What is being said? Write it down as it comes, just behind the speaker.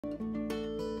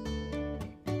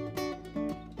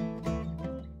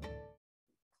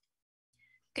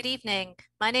Good evening.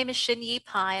 My name is Shin Yi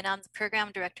Pai, and I'm the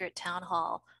Program Director at Town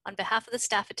Hall. On behalf of the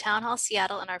staff at Town Hall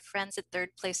Seattle and our friends at Third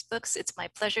Place Books, it's my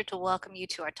pleasure to welcome you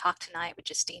to our talk tonight with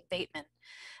Justine Bateman.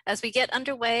 As we get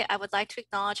underway, I would like to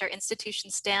acknowledge our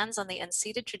institution's stands on the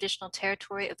unceded traditional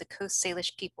territory of the Coast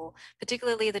Salish people,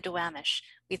 particularly the Duwamish.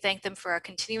 We thank them for our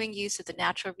continuing use of the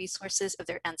natural resources of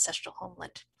their ancestral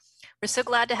homeland. We're so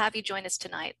glad to have you join us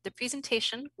tonight. The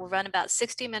presentation will run about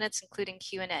 60 minutes, including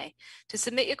Q&A. To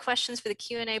submit your questions for the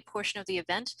Q&A portion of the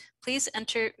event, please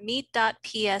enter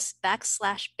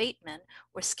meet.ps/Bateman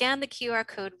or scan the QR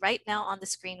code right now on the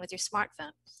screen with your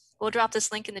smartphone. We'll drop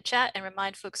this link in the chat and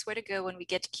remind folks where to go when we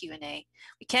get to Q&A.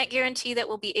 We can't guarantee that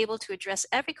we'll be able to address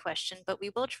every question, but we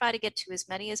will try to get to as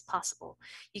many as possible.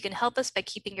 You can help us by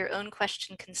keeping your own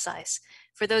question concise.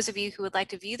 For those of you who would like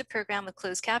to view the program with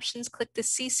closed captions, click the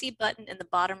CC button in the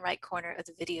bottom right corner of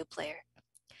the video player.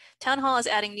 Town Hall is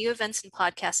adding new events and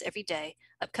podcasts every day.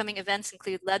 Upcoming events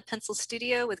include Lead Pencil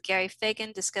Studio with Gary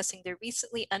Fagan discussing their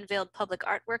recently unveiled public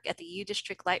artwork at the U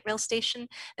District Light Rail Station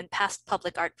and past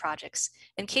public art projects,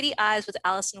 and Katie Eyes with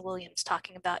Allison Williams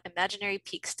talking about Imaginary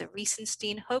Peaks, the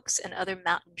Riesenstein hoax, and other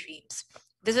mountain dreams.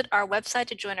 Visit our website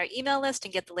to join our email list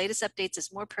and get the latest updates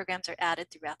as more programs are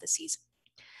added throughout the season.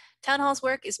 Town Hall's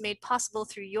work is made possible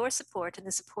through your support and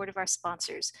the support of our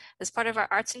sponsors. As part of our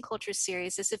Arts and Culture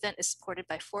series, this event is supported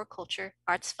by For Culture,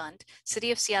 Arts Fund, City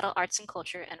of Seattle Arts and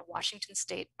Culture, and Washington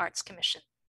State Arts Commission.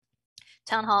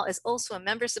 Town Hall is also a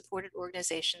member-supported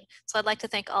organization, so I'd like to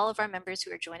thank all of our members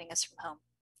who are joining us from home.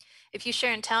 If you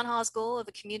share in Town Hall's goal of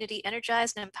a community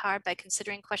energized and empowered by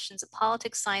considering questions of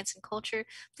politics, science, and culture,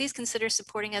 please consider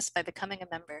supporting us by becoming a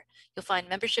member. You'll find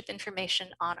membership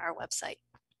information on our website.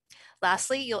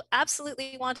 Lastly, you'll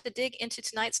absolutely want to dig into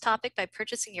tonight's topic by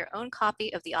purchasing your own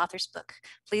copy of the author's book.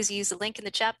 Please use the link in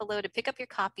the chat below to pick up your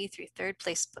copy through Third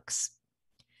Place Books.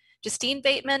 Justine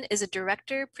Bateman is a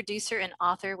director, producer, and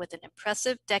author with an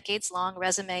impressive decades-long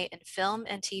resume in film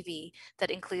and TV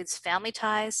that includes Family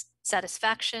Ties,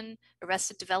 Satisfaction,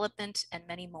 Arrested Development, and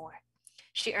many more.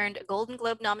 She earned a Golden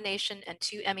Globe nomination and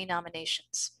 2 Emmy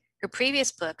nominations. Her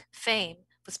previous book, Fame,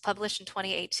 was published in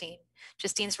 2018.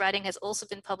 Justine's writing has also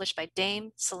been published by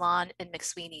Dame, Salon, and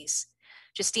McSweeney's.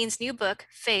 Justine's new book,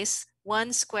 Face,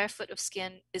 1 Square Foot of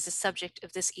Skin, is the subject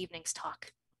of this evening's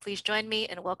talk. Please join me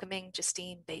in welcoming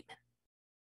Justine Bateman.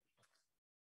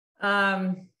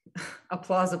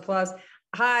 Applause, applause.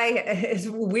 Hi, it's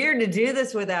weird to do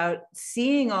this without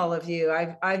seeing all of you.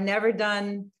 I've never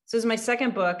done, so this is my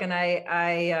second book, and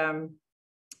I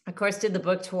of course did the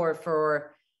book tour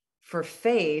for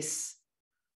Face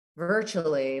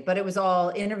virtually, but it was all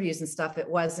interviews and stuff. It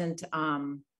wasn't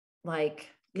like,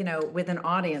 you know, with an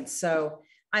audience. So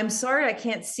I'm sorry I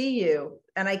can't see you,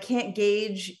 and I can't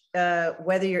gauge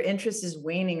whether your interest is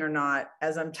waning or not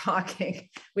as I'm talking,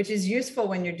 which is useful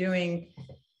when you're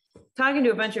talking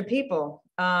to a bunch of people.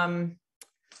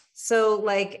 So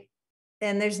like,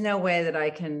 and there's no way that I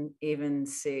can even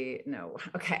see, no,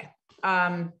 okay.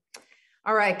 All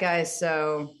right, guys,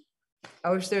 so I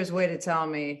wish there was a way to tell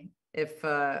me if,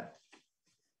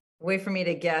 way for me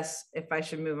to guess if I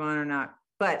should move on or not.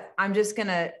 But I'm just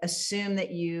gonna assume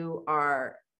that you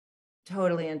are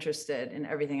totally interested in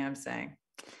everything I'm saying.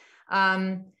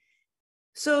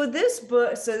 So this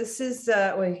book, so this is,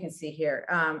 well, you can see here.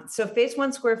 So Face,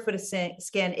 1 Square Foot of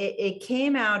Skin, it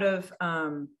came out of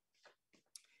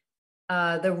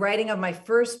the writing of my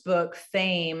first book,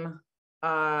 Fame,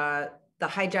 The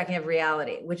Hijacking of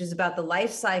Reality, which is about the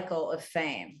life cycle of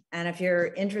fame. And if you're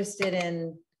interested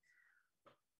in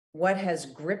what has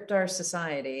gripped our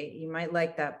society, you might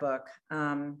like that book.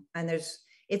 And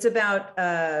it's about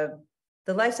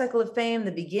the life cycle of fame,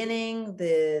 the beginning,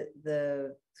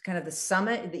 the kind of the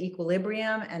summit, the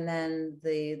equilibrium, and then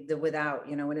the without,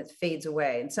 you know, when it fades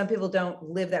away. And some people don't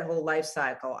live that whole life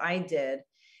cycle. I did.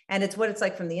 And it's what it's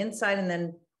like from the inside, and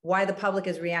then why the public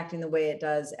is reacting the way it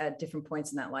does at different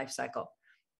points in that life cycle.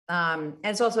 And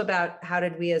it's also about how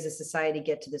did we as a society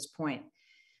get to this point.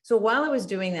 So while I was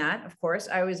doing that, of course,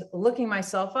 I was looking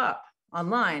myself up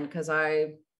online because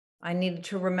I needed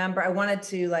to remember, I wanted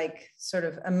to like sort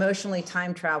of emotionally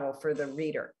time travel for the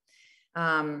reader.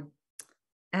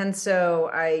 And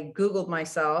so I Googled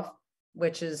myself,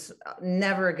 which is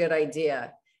never a good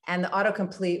idea. And the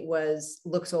autocomplete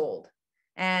looks old.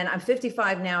 And I'm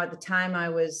 55 now. At the time I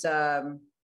was,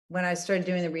 when I started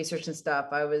doing the research and stuff,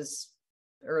 I was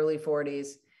early 40s.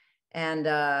 And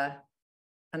I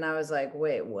was like,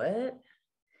 wait, what?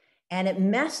 And it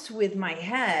messed with my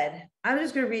head. I'm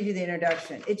just going to read you the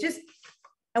introduction.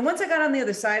 And once I got on the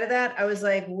other side of that, I was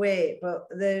like, wait, but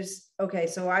okay,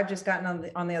 so I've just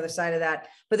gotten on the other side of that,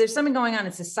 but there's something going on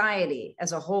in society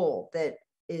as a whole that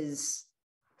is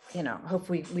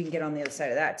hopefully we can get on the other side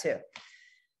of that too.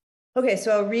 Okay,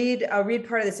 so I'll read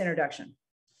part of this introduction.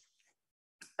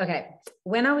 Okay,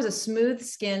 when I was a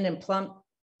smooth-skinned and plump,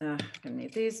 I'm gonna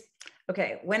need these.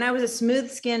 Okay, when I was a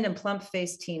smooth-skinned and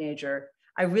plump-faced teenager,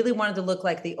 I really wanted to look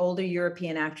like the older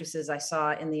European actresses I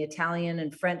saw in the Italian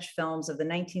and French films of the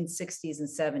 1960s and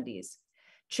 70s.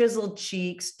 Chiseled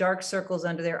cheeks, dark circles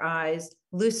under their eyes,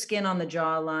 loose skin on the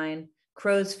jawline,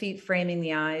 crow's feet framing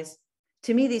the eyes.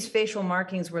 To me, these facial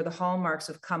markings were the hallmarks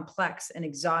of complex and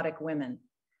exotic women,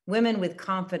 women with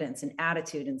confidence and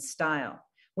attitude and style,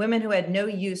 women who had no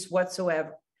use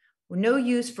whatsoever, no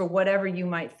use for whatever you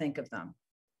might think of them.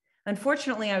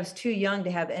 Unfortunately, I was too young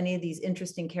to have any of these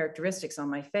interesting characteristics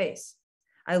on my face.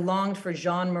 I longed for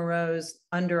Jean Moreau's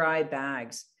under-eye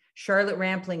bags, Charlotte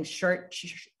Rampling's sharp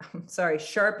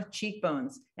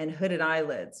cheekbones and hooded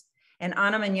eyelids, and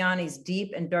Anna Magnani's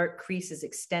deep and dark creases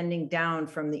extending down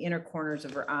from the inner corners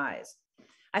of her eyes.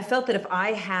 I felt that if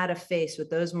I had a face with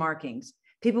those markings,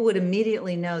 people would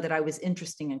immediately know that I was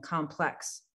interesting and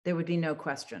complex. There would be no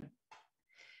question.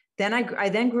 Then I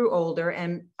then grew older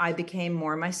and I became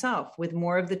more myself with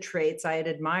more of the traits I had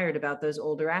admired about those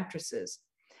older actresses.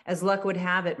 As luck would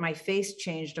have it, my face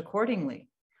changed accordingly.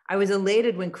 I was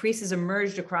elated when creases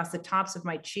emerged across the tops of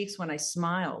my cheeks when I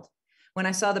smiled, when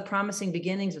I saw the promising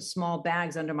beginnings of small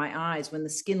bags under my eyes, when the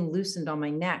skin loosened on my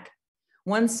neck.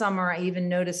 One summer, I even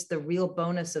noticed the real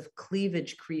bonus of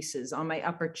cleavage creases on my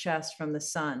upper chest from the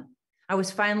sun. I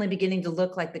was finally beginning to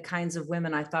look like the kinds of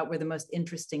women I thought were the most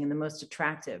interesting and the most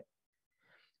attractive.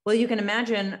 Well, you can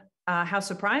imagine how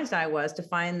surprised I was to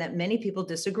find that many people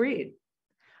disagreed.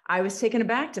 I was taken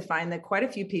aback to find that quite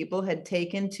a few people had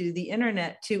taken to the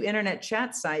internet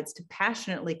chat sites to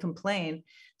passionately complain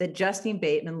that Justine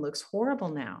Bateman looks horrible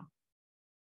now.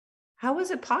 How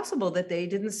was it possible that they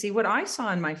didn't see what I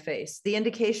saw in my face, the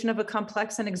indication of a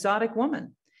complex and exotic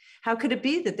woman? How could it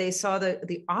be that they saw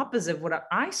the opposite of what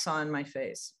I saw in my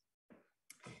face?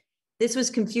 This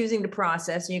was confusing to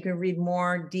process, and you can read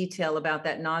more detail about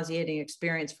that nauseating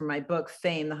experience from my book,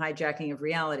 Fame, The Hijacking of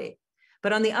Reality.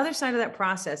 But on the other side of that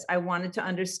process, I wanted to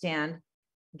understand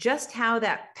just how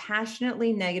that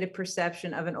passionately negative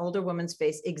perception of an older woman's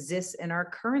face exists in our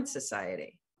current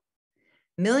society.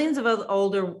 Millions of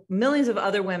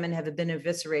other women have been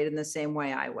eviscerated in the same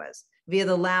way I was, via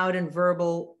the loud and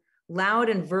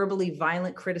verbally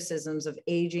violent criticisms of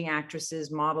aging actresses,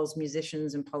 models,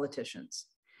 musicians, and politicians.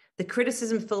 The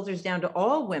criticism filters down to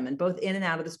all women, both in and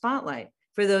out of the spotlight.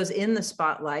 For those in the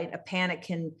spotlight, a panic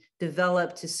can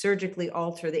develop to surgically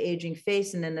alter the aging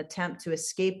face in an attempt to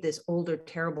escape this older,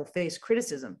 terrible face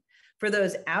criticism. For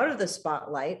those out of the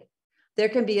spotlight, there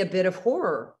can be a bit of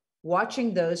horror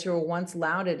watching those who were once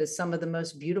lauded as some of the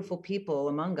most beautiful people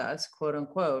among us, quote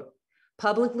unquote,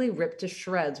 publicly ripped to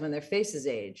shreds when their faces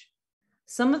age.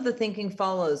 Some of the thinking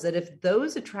follows that if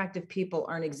those attractive people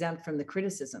aren't exempt from the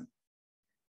criticism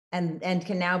and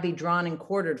can now be drawn and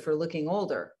quartered for looking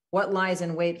older, what lies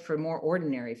in wait for more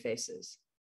ordinary faces?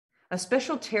 A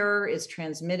special terror is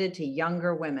transmitted to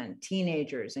younger women,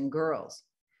 teenagers, and girls,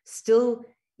 still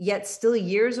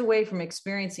years away from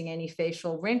experiencing any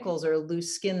facial wrinkles or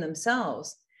loose skin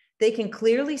themselves. They can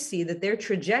clearly see that their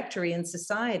trajectory in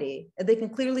society, as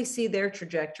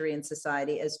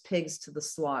pigs to the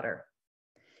slaughter.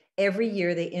 Every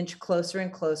year, they inch closer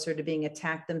and closer to being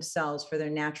attacked themselves for their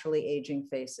naturally aging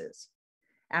faces.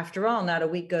 After all, not a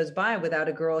week goes by without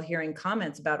a girl hearing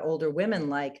comments about older women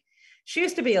like, she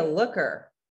used to be a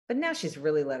looker, but now she's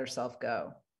really let herself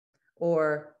go.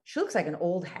 Or she looks like an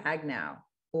old hag now.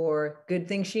 Or good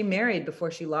thing she married before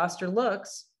she lost her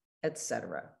looks,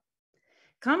 etc.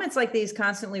 Comments like these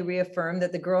constantly reaffirm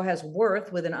that the girl has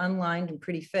worth with an unlined and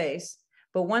pretty face,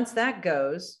 but once that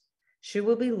goes, she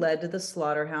will be led to the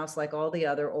slaughterhouse like all the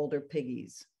other older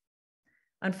piggies.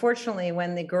 Unfortunately,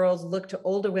 when the girls look to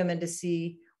older women to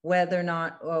see whether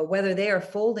they are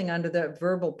folding under the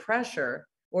verbal pressure,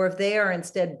 or if they are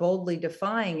instead boldly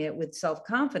defying it with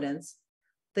self-confidence,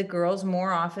 the girls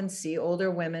more often see older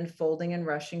women folding and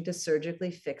rushing to surgically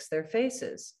fix their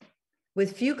faces.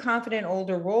 With few confident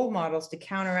older role models to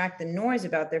counteract the noise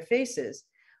about their faces,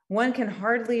 one can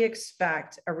hardly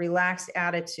expect a relaxed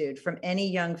attitude from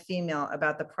any young female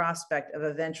about the prospect of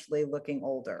eventually looking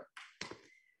older.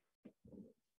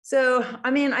 So,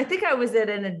 I mean, I think I was at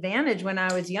an advantage when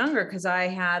I was younger because I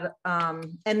had,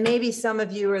 and maybe some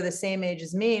of you are the same age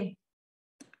as me,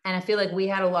 and I feel like we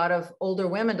had a lot of older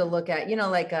women to look at,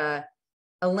 like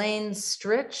Elaine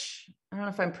Stritch. I don't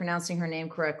know if I'm pronouncing her name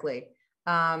correctly.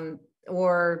 I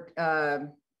was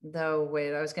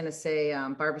going to say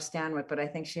Barbara Stanwyck, but I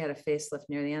think she had a facelift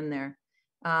near the end there.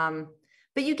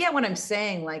 But you get what I'm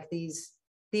saying, like these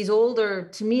these older,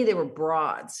 to me, they were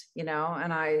broads, you know,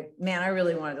 and I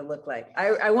really wanted to look like,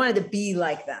 I wanted to be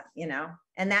like them, you know,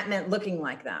 and that meant looking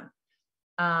like them.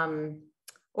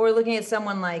 Or looking at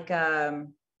someone like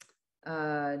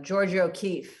Georgia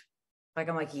O'Keeffe, like,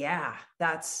 I'm like, yeah,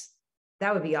 that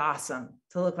would be awesome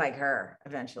to look like her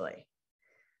eventually.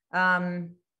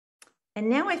 And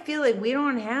now I feel like we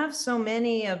don't have so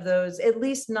many of those, at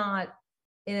least not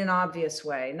in an obvious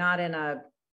way, not in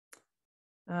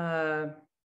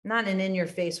an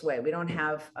in-your-face way. We don't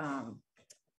have a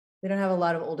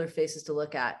lot of older faces to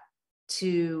look at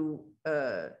to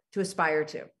aspire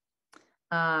to.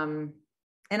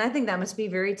 And I think that must be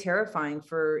very terrifying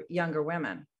for younger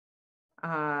women.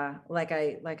 Like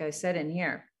I said in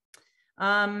here.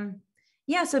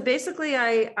 Yeah. So basically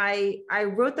I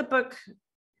wrote the book.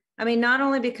 I mean, not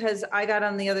only because I got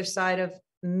on the other side of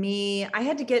me, I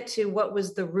had to get to what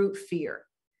was the root fear.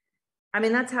 I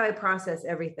mean, that's how I process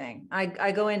everything.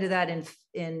 I go into that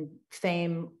in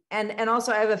fame. And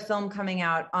also I have a film coming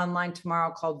out online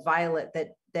tomorrow called Violet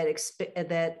that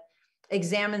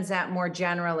examines that more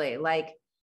generally. Like,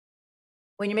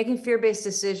 when you're making fear-based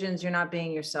decisions, you're not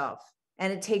being yourself,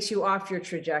 and it takes you off your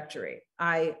trajectory.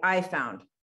 I found.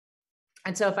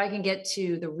 And so if I can get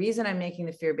to the reason I'm making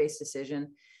the fear-based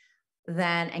decision,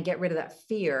 and get rid of that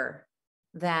fear,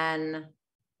 then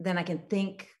I can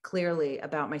think clearly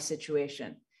about my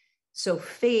situation. So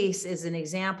face is an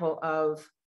example of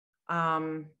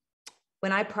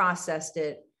when I processed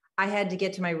it, I had to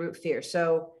get to my root fear.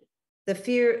 So the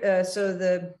fear,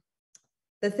 the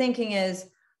thinking is,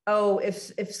 oh,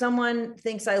 if someone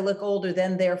thinks I look older,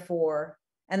 then therefore,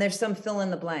 and there's some fill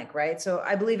in the blank, right? So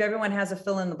I believe everyone has a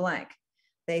fill in the blank.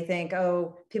 They think,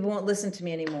 oh, people won't listen to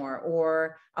me anymore,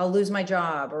 or I'll lose my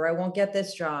job, or I won't get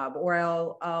this job, or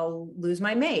I'll lose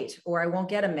my mate, or I won't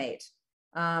get a mate.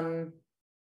 And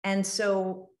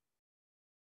so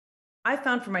I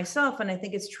found for myself, and I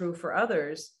think it's true for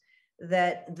others,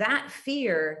 that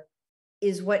fear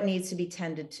is what needs to be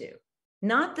tended to,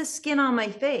 not the skin on my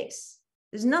face.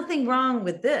 There's nothing wrong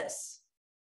with this.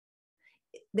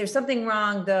 There's something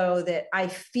wrong, though, that I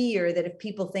fear that if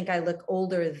people think I look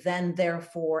older, then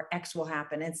therefore X will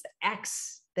happen. It's the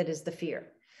X that is the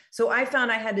fear. So I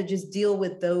found I had to just deal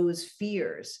with those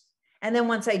fears. And then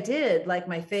once I did, like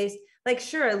my face, like,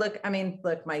 sure, look,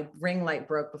 my ring light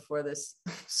broke before this.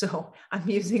 So I'm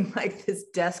using like this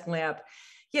desk lamp,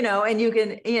 you know, and you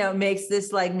can, you know, makes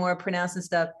this like more pronounced and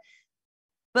stuff.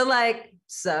 But like,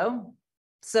 so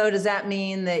does that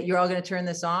mean that you're all going to turn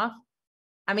this off?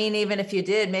 I mean, even if you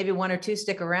did, maybe one or two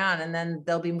stick around and then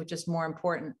they'll be just more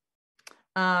important.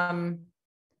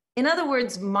 In other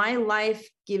words, my life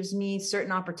gives me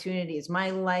certain opportunities.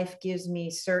 My life gives me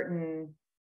certain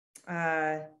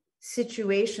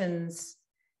situations,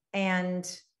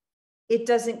 and it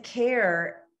doesn't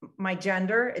care my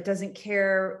gender. It doesn't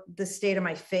care the state of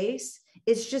my face.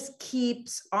 It just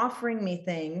keeps offering me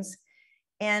things.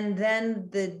 And then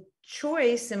the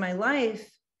choice in my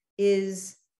life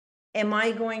is, am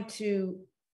I going to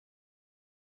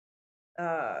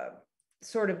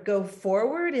sort of go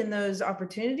forward in those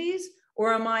opportunities?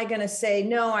 Or am I going to say,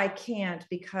 no, I can't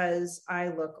because I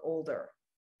look older?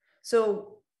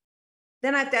 So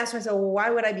then I have to ask myself, well, why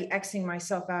would I be Xing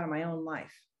myself out of my own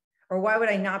life? Or why would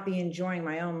I not be enjoying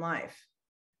my own life?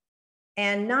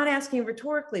 And not asking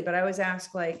rhetorically, but I always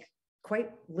ask, like, quite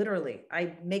literally.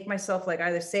 I make myself like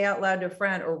either say out loud to a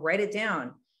friend or write it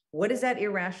down. What is that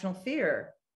irrational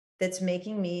fear that's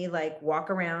making me like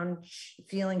walk around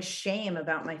feeling shame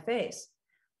about my face?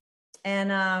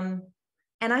 And I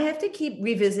have to keep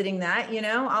revisiting that, you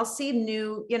know. I'll see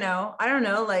new, you know, I don't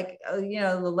know, like, you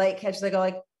know, the light catches, I go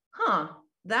like, huh,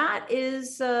 that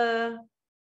is, that's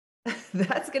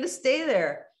going to stay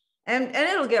there. And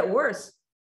it'll get worse,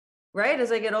 right?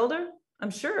 As I get older,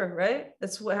 I'm sure, right?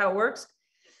 That's how it works.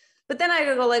 But then I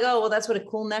go like, oh, well, that's what a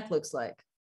cool neck looks like,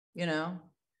 you know?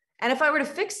 And if I were to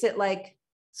fix it, like,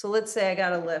 so let's say I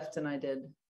got a lift and I did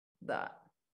that,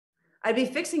 I'd be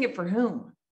fixing it for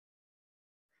whom?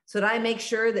 So that I make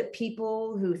sure that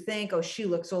people who think, oh, she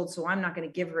looks old, so I'm not going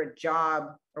to give her a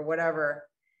job or whatever.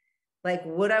 Like,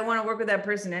 would I want to work with that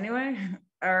person anyway?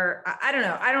 Or I don't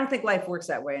know. I don't think life works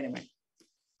that way anyway.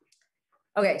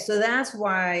 Okay, so that's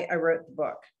why I wrote the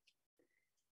book.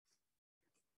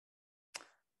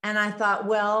 And I thought,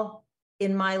 well,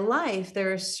 in my life,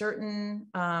 there are certain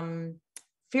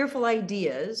fearful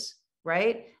ideas,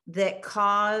 right, that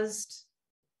caused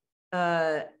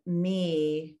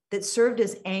me, that served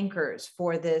as anchors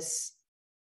for this,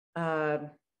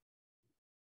 that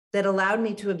allowed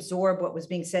me to absorb what was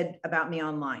being said about me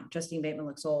online. Justine Bateman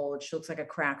looks old. She looks like a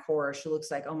crack whore. She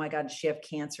looks like, oh my God, does she have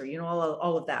cancer? You know,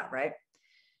 all of that, right?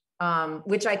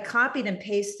 which I copied and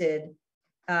pasted.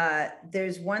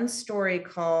 There's one story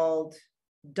called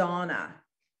Donna.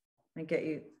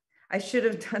 I should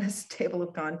have done a table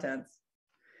of contents.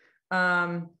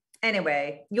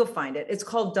 Anyway, you'll find it. It's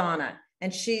called Donna.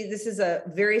 And this is a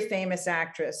very famous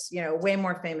actress, you know, way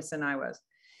more famous than I was,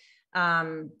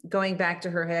 going back to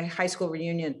her high school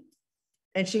reunion.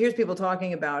 And she hears people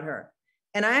talking about her.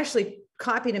 And I actually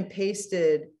copied and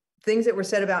pasted things that were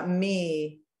said about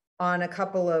me on a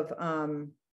couple of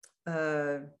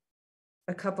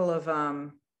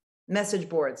message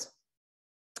boards.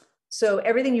 So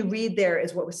everything you read there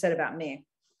is what was said about me.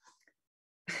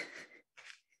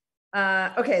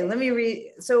 Okay, let me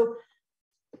read. So,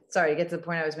 sorry, to get to the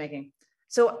point I was making.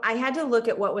 So I had to look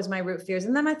at what was my root fears.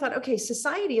 And then I thought, okay,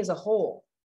 society as a whole,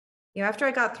 you know, after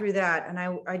I got through that and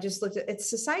I just looked at it's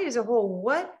society as a whole,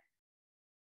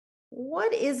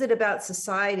 what is it about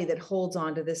society that holds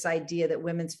on to this idea that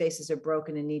women's faces are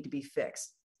broken and need to be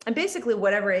fixed? And basically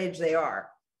whatever age they are,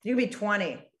 you can be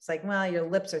 20. It's like, well, your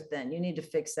lips are thin. You need to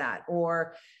fix that.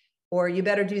 Or you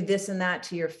better do this and that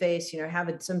to your face, you know,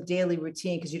 have some daily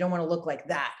routine because you don't want to look like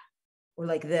that or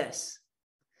like this.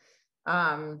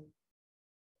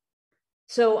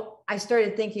 So I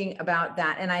started thinking about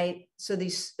that. And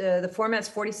the format's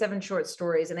 47 short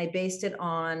stories, and I based it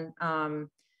on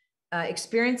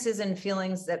experiences and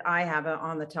feelings that I have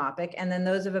on the topic. And then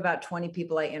those of about 20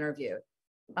 people I interviewed.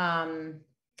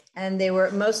 And they were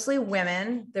mostly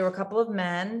women. There were a couple of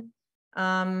men.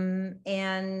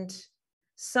 And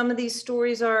some of these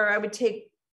stories I would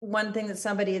take one thing that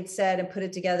somebody had said and put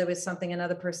it together with something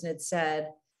another person had said.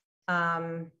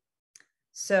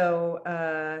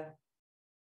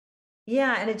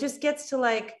 Yeah, and it just gets to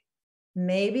like,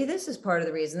 maybe this is part of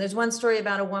the reason. There's one story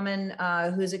about a woman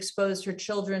who's exposed her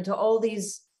children to all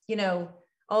these, you know,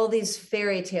 all these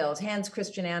fairy tales, Hans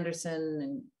Christian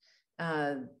Andersen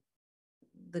and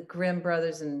the Grimm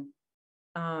brothers, and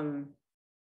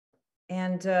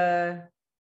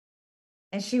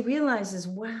she realizes,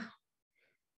 wow,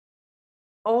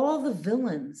 all the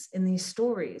villains in these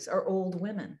stories are old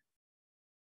women.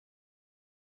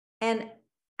 And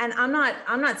I'm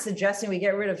not suggesting we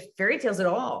get rid of fairy tales at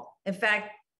all. In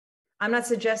fact, I'm not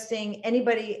suggesting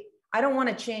anybody, I don't want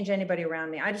to change anybody around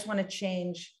me. I just want to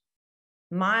change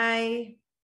my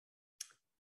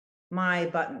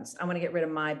buttons. I want to get rid of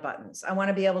my buttons. I want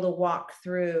to be able to walk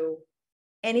through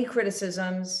any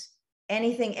criticisms,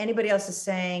 anything anybody else is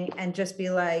saying, and just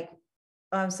be like,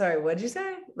 oh, I'm sorry, what did you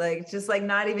say? Like, just like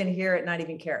not even hear it, not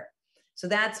even care. So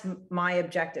that's my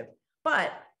objective.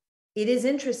 But it is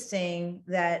interesting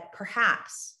that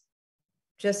perhaps,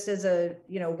 just as a,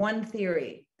 you know, one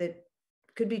theory that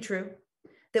could be true,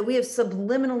 that we have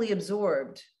subliminally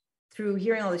absorbed through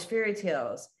hearing all these fairy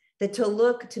tales, that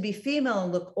to be female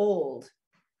and look old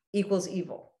equals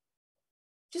evil.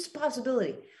 Just a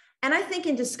possibility. And I think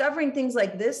in discovering things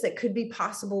like this, that could be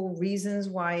possible reasons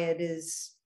why it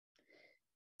is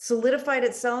solidified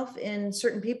itself in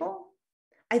certain people,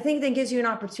 I think that gives you an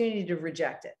opportunity to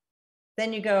reject it.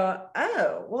 Then you go,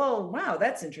 oh, well, wow,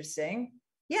 that's interesting.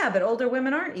 Yeah, but older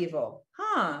women aren't evil.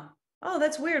 Huh. Oh,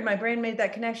 that's weird. My brain made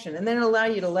that connection. And then it'll allow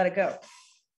you to let it go.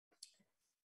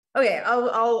 Okay,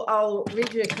 I'll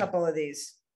read you a couple of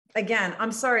these. Again,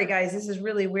 I'm sorry, guys. This is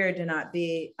really weird to not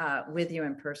be with you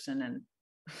in person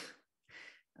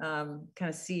and kind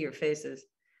of see your faces.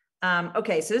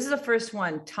 Okay, so this is the first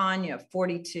one. Tanya,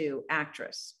 42,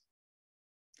 actress.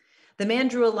 The man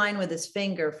drew a line with his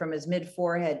finger from his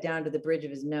mid-forehead down to the bridge of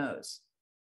his nose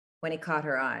when he caught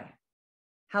her eye.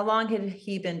 How long had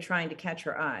he been trying to catch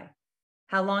her eye?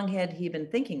 How long had he been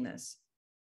thinking this?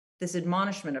 This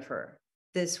admonishment of her,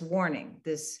 this warning,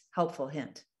 this helpful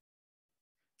hint.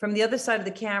 From the other side of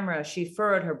the camera, she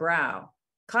furrowed her brow,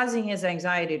 causing his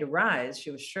anxiety to rise, she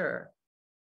was sure.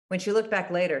 When she looked back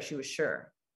later, she was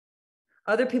sure.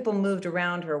 Other people moved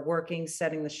around her, working,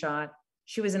 setting the shot.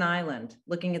 She was an island,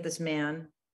 looking at this man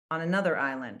on another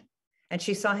island, and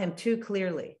she saw him too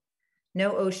clearly.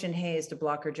 No ocean haze to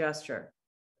block her gesture.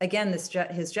 Again,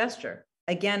 his gesture.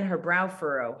 Again, her brow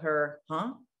furrow, her,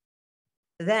 huh?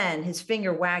 Then his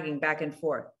finger wagging back and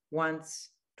forth, once,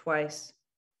 twice.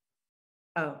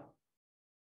 Oh,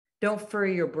 don't furrow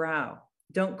your brow.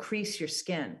 Don't crease your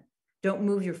skin. Don't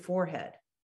move your forehead.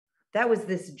 That was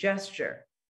this gesture,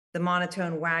 the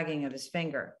monotone wagging of his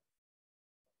finger.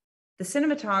 The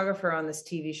cinematographer on this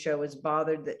TV show was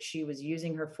bothered that she was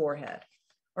using her forehead,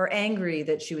 or angry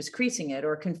that she was creasing it,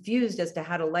 or confused as to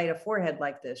how to light a forehead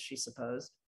like this, she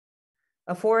supposed.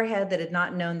 A forehead that had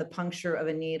not known the puncture of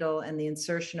a needle and the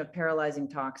insertion of paralyzing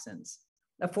toxins.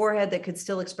 A forehead that could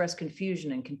still express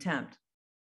confusion and contempt.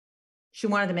 She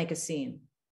wanted to make a scene.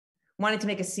 wanted to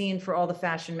make a scene for all the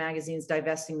fashion magazines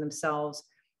divesting themselves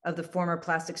of the former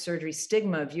plastic surgery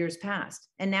stigma of years past,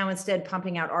 and now instead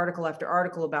pumping out article after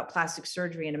article about plastic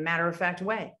surgery in a matter-of-fact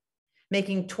way,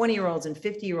 making 20-year-olds and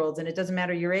 50-year-olds, and it doesn't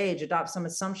matter your age, adopt some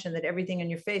assumption that everything in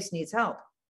your face needs help.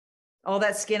 All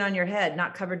that skin on your head,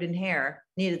 not covered in hair,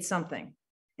 needed something,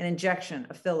 an injection,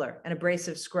 a filler, an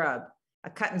abrasive scrub, a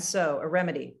cut and sew, a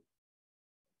remedy.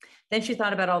 Then she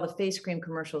thought about all the face cream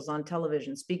commercials on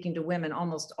television, speaking to women,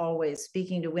 almost always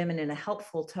speaking to women in a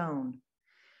helpful tone.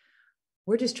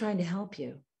 We're just trying to help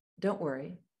you. Don't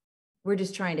worry. We're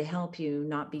just trying to help you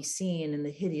not be seen in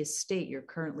the hideous state you're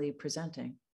currently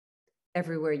presenting.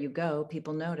 Everywhere you go,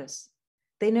 people notice.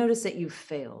 They notice that you've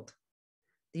failed.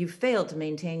 You've failed to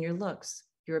maintain your looks,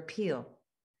 your appeal.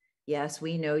 Yes,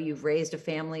 we know you've raised a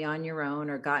family on your own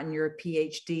or gotten your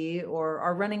PhD or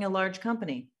are running a large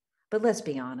company. But let's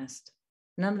be honest,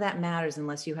 none of that matters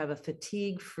unless you have a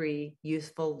fatigue-free,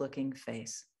 youthful-looking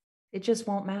face. It just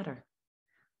won't matter.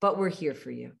 But we're here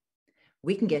for you.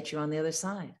 We can get you on the other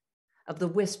side of the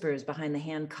whispers behind the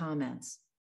hand comments,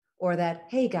 or that,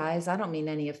 hey guys, I don't mean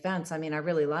any offense. I mean, I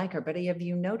really like her, but have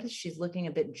you noticed she's looking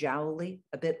a bit jowly,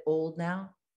 a bit old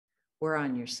now? We're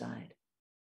on your side.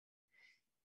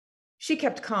 She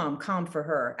kept calm for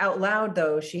her. Out loud,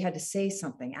 though, she had to say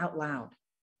something out loud.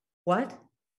 What?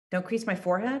 Don't crease my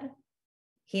forehead?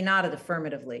 He nodded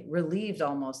affirmatively, relieved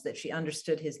almost that she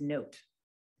understood his note.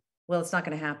 Well, it's not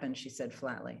going to happen, she said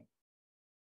flatly.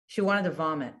 She wanted to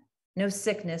vomit. No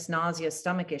sickness, nausea,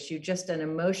 stomach issue, just an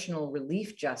emotional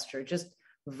relief gesture, just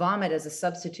vomit as a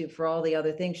substitute for all the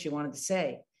other things she wanted to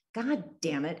say. God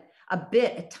damn it,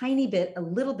 a tiny bit, a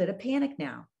little bit of panic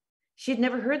now. She had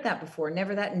never heard that before,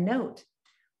 never that note.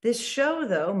 This show,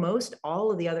 though, most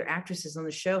all of the other actresses on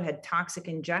the show had toxic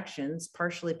injections,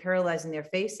 partially paralyzing their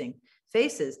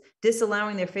faces,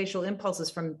 disallowing their facial impulses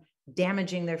from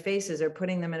damaging their faces or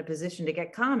putting them in a position to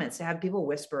get comments, to have people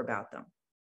whisper about them.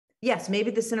 Yes,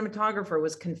 maybe the cinematographer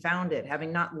was confounded,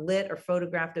 having not lit or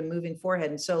photographed a moving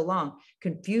forehead in so long,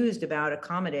 confused about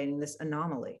accommodating this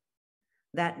anomaly.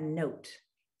 That note.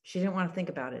 She didn't want to think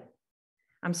about it.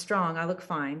 I'm strong. I look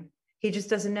fine. He just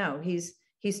doesn't know. He's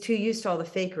too used to all the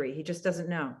fakery. He just doesn't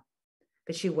know.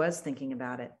 But she was thinking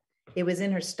about it. It was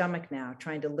in her stomach now,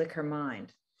 trying to lick her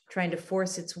mind, trying to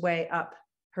force its way up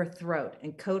her throat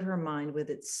and coat her mind with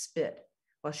its spit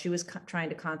while she was trying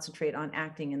to concentrate on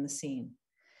acting in the scene.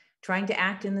 Trying to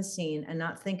act in the scene and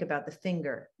not think about the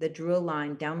finger that drew a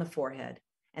line down the forehead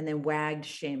and then wagged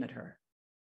shame at her.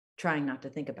 Trying not to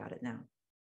think about it now.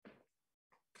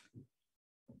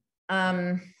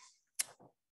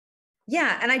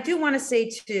 Yeah, and I do want to say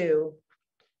too,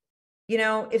 you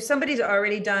know, if somebody's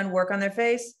already done work on their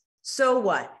face, so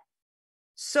what?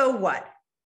 So what?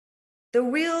 The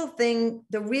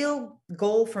real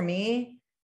goal for me,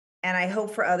 and I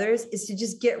hope for others, is to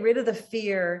just get rid of the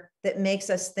fear that makes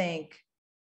us think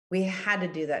we had to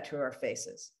do that to our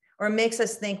faces, or makes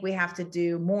us think we have to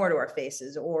do more to our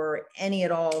faces or any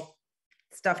at all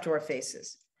stuff to our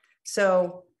faces.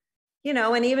 So, you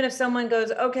know, and even if someone goes,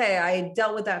 okay, I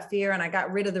dealt with that fear and I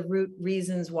got rid of the root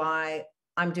reasons why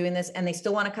I'm doing this, and they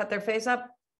still want to cut their face up,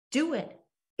 do it.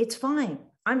 It's fine.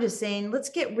 I'm just saying, let's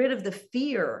get rid of the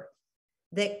fear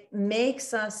that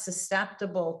makes us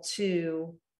susceptible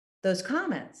to those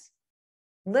comments.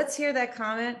 Let's hear that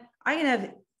comment.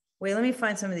 Wait, let me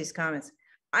find some of these comments.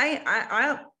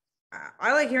 I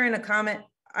like hearing a comment.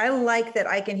 I like that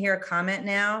I can hear a comment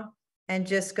now and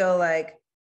just go like,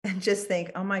 and just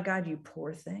think, oh my God, you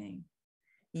poor thing.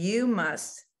 You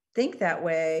must think that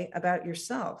way about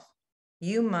yourself.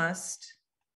 You must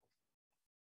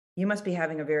be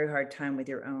having a very hard time with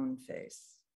your own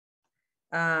face.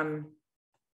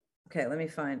 Okay,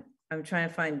 I'm trying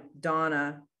to find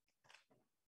Donna,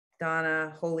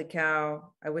 holy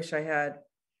cow. I wish I had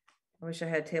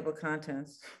table of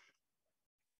contents.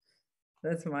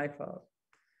 That's my fault.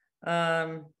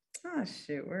 Oh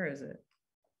shoot, where is it?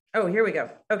 Oh, here we go.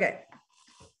 Okay.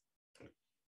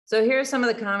 So here's some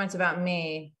of the comments about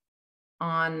me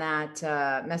on that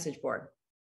message board.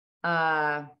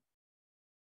 Let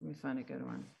me find a good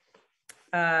one.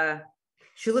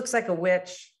 She looks like a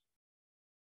witch.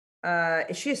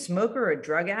 Is she a smoker or a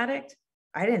drug addict?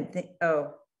 I didn't think,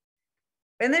 oh.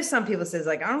 And there's some people says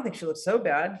like, I don't think she looks so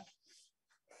bad.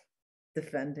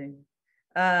 Defending.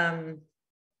 Let's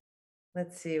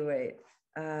see, wait.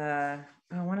 I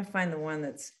want to find the one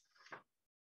that's,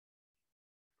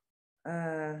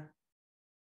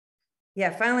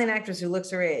 yeah, finally an actress who looks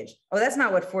her age. Oh, that's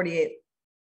not what 48.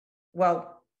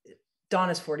 Well,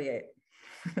 Donna's 48.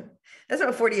 That's not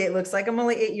what 48 looks like. I'm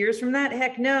only 8 years from that.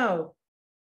 Heck no.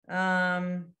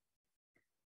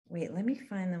 wait, let me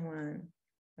find the one.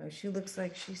 Oh, she looks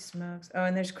like she smokes. Oh,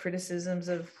 and there's criticisms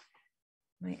of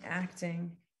my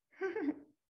acting.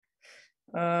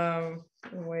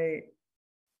 Wait.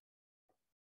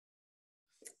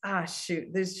 Ah, shoot.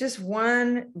 There's just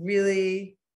one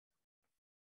really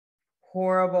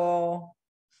horrible.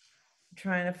 I'm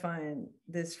trying to find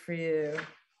this for you.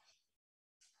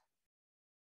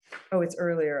 Oh, it's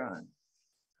earlier on.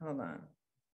 Hold on.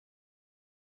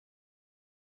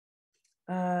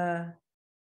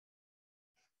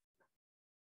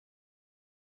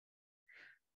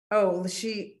 Oh,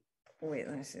 wait,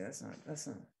 let me see.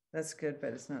 That's good,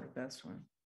 but it's not the best one.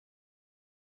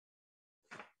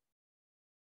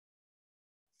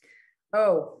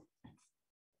 Oh,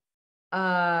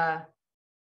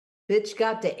 bitch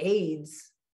got the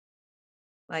AIDS.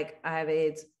 Like, I have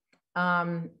AIDS.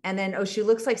 And then, oh, she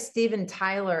looks like Steven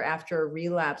Tyler after a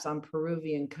relapse on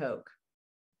Peruvian coke.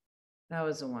 That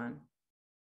was the one.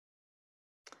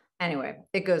 Anyway,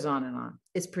 it goes on and on.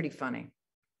 It's pretty funny.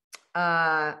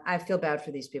 I feel bad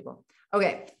for these people.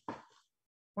 Okay.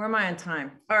 Where am I on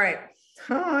time? All right.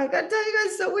 Oh, I gotta tell you guys,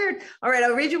 it's so weird. All right,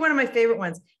 I'll read you one of my favorite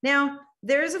ones. Now,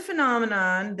 there's a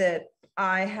phenomenon that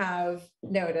I have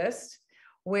noticed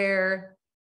where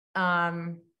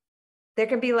there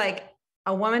can be like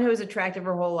a woman who is attractive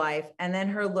her whole life, and then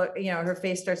her look, her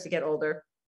face starts to get older.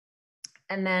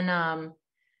 And then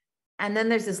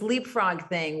there's this leapfrog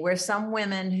thing where some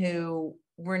women who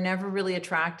were never really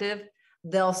attractive,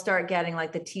 they'll start getting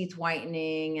like the teeth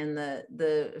whitening and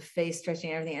the face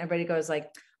stretching, everything. Everybody goes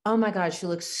like, oh my God, she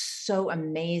looks so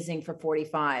amazing for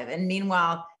 45. And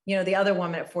meanwhile, the other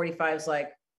woman at 45 is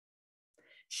like,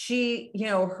 she, she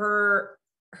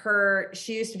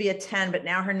used to be a 10, but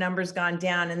now her number's gone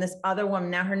down. And this other woman,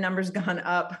 now her number's gone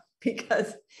up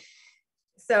because,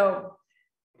 so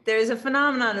there's a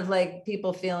phenomenon of like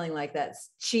people feeling like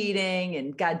that's cheating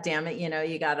and God damn it, you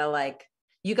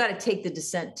gotta take the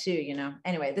descent too,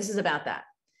 Anyway, this is about that.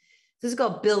 This is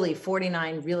called Billy,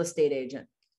 49, real estate agent.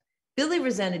 Billy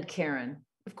resented Karen.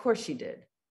 Of course she did.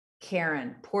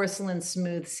 Karen, porcelain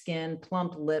smooth skin,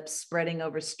 plump lips spreading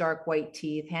over stark white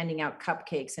teeth, handing out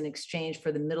cupcakes in exchange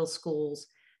for the middle school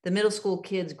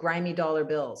kids' grimy dollar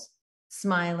bills,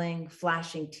 smiling,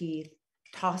 flashing teeth,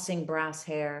 tossing brass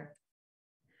hair,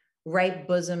 ripe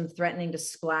bosom threatening to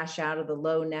splash out of the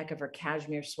low neck of her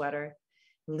cashmere sweater,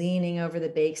 leaning over the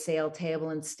bake sale table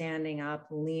and standing up,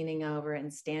 leaning over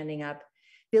and standing up.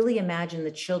 Billy imagined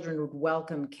the children would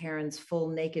welcome Karen's full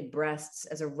naked breasts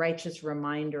as a righteous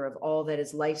reminder of all that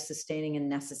is life-sustaining and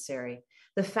necessary.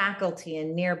 The faculty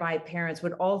and nearby parents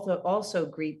would also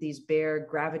greet these bare,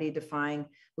 gravity-defying,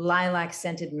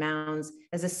 lilac-scented mounds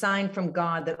as a sign from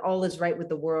God that all is right with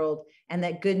the world and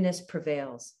that goodness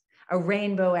prevails. A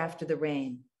rainbow after the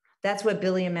rain. That's what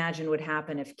Billy imagined would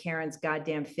happen if Karen's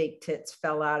goddamn fake tits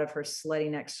fell out of her slutty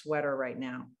neck sweater right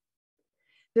now.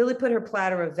 Billy put her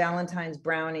platter of Valentine's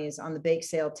brownies on the bake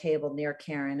sale table near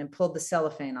Karen and pulled the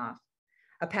cellophane off.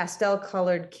 A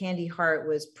pastel-colored candy heart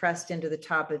was pressed into the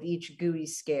top of each gooey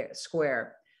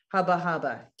square. Hubba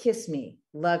hubba, kiss me,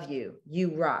 love you,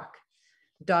 you rock,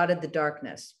 dotted the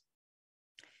darkness.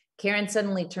 Karen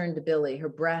suddenly turned to Billy, her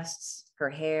breasts, her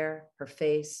hair, her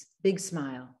face, big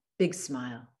smile, big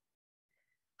smile.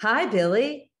 Hi,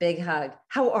 Billy, big hug.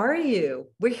 How are you?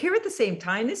 We're here at the same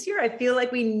time this year. I feel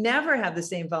like we never have the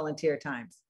same volunteer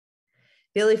times.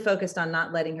 Billy focused on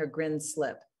not letting her grin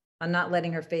slip, on not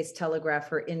letting her face telegraph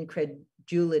her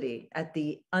incredulity at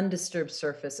the undisturbed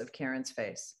surface of Karen's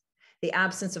face. The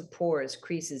absence of pores,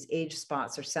 creases, age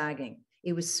spots, or sagging.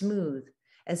 It was smooth,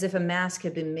 as if a mask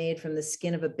had been made from the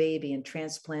skin of a baby and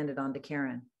transplanted onto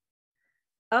Karen.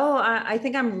 Oh, I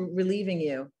think I'm relieving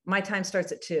you. My time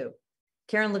starts at 2.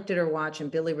 Karen looked at her watch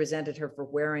and Billy resented her for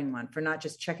wearing one, for not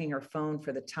just checking her phone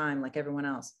for the time like everyone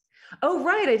else. Oh,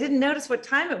 right, I didn't notice what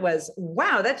time it was.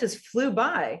 Wow, that just flew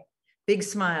by. Big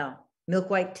smile, milk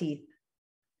white teeth.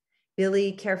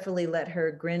 Billy carefully let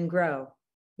her grin grow.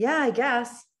 Yeah, I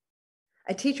guess.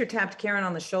 A teacher tapped Karen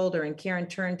on the shoulder and Karen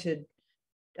turned to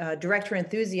direct her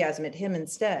enthusiasm at him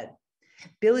instead.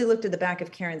 Billy looked at the back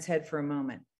of Karen's head for a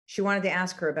moment. She wanted to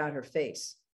ask her about her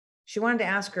face. She wanted to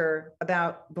ask her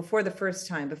about before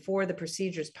the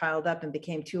procedures piled up and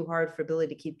became too hard for Billy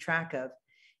to keep track of.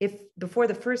 If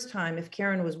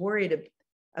Karen was worried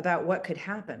about what could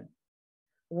happen,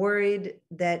 worried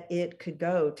that it could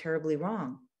go terribly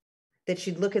wrong, that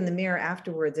she'd look in the mirror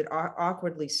afterwards at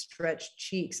awkwardly stretched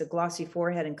cheeks, a glossy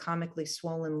forehead, and comically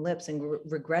swollen lips and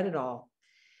regret it all.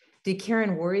 Did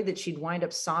Karen worry that she'd wind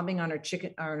up sobbing on her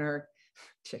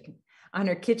on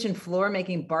her kitchen floor,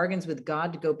 making bargains with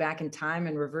God to go back in time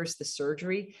and reverse the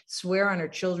surgery, swear on her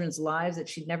children's lives that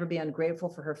she'd never be ungrateful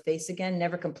for her face again,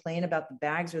 never complain about the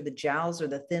bags or the jowls or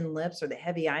the thin lips or the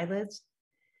heavy eyelids.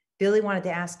 Billy wanted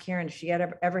to ask Karen if she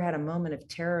had ever had a moment of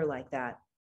terror like that,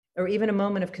 or even a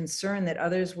moment of concern that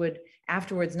others would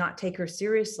afterwards not take her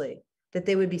seriously, that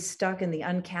they would be stuck in the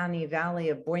uncanny valley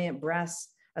of buoyant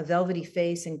breasts, a velvety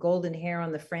face, and golden hair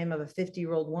on the frame of a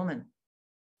 50-year-old woman.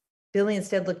 Billy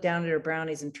instead looked down at her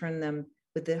brownies and turned them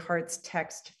with the heart's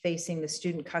text facing the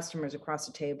student customers across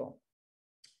the table.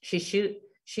 She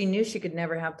knew she could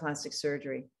never have plastic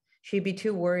surgery. She'd be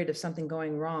too worried of something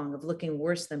going wrong, of looking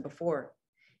worse than before.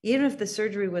 Even if the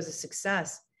surgery was a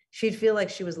success, she'd feel like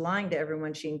she was lying to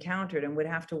everyone she encountered and would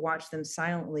have to watch them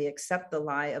silently accept the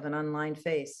lie of an unlined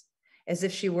face, as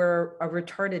if she were a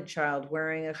retarded child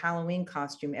wearing a Halloween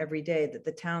costume every day that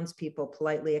the townspeople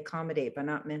politely accommodate by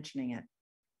not mentioning it.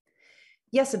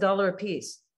 Yes, $1 a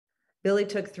piece. Billy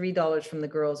took $3 from the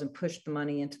girls and pushed the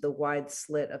money into the wide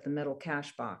slit of the metal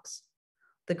cash box.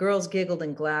 The girls giggled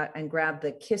and grabbed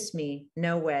the kiss me,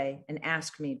 no way, and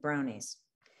ask me brownies.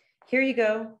 Here you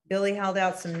go. Billy held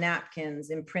out some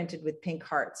napkins imprinted with pink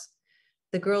hearts.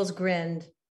 The girls grinned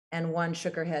and one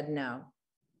shook her head no.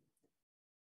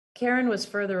 Karen was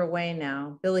further away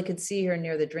now. Billy could see her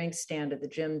near the drink stand at the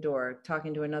gym door,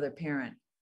 talking to another parent.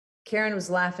 Karen was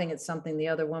laughing at something the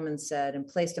other woman said and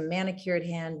placed a manicured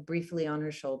hand briefly on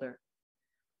her shoulder.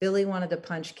 Billy wanted to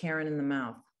punch Karen in the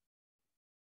mouth.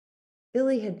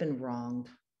 Billy had been wronged.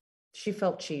 She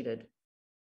felt cheated.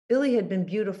 Billy had been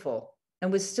beautiful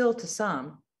and was still to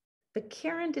some, but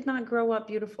Karen did not grow up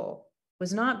beautiful,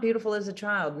 was not beautiful as a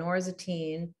child, nor as a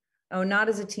teen. Oh, not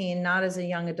as a teen, not as a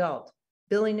young adult.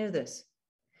 Billy knew this.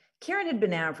 Karen had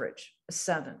been average, a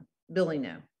 7. Billy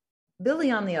knew. Billy,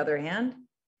 on the other hand,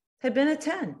 had been a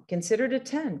 10, considered a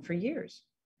 10 for years.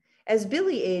 As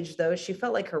Billy aged, though, she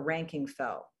felt like her ranking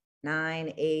fell.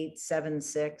 9, 8, 7,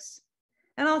 6.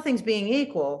 And all things being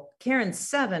equal, Karen's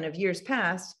 7 of years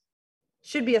past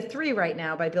should be a 3 right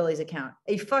now by Billy's account.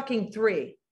 A fucking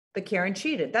 3. But Karen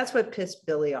cheated. That's what pissed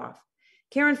Billy off.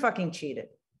 Karen fucking cheated.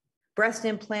 Breast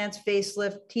implants,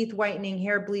 facelift, teeth whitening,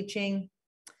 hair bleaching.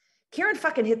 Karen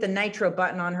fucking hit the nitro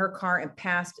button on her car and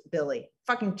passed Billy.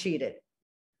 Fucking cheated.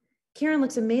 Karen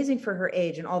looks amazing for her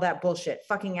age and all that bullshit.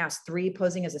 Fucking ass 3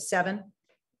 posing as a 7.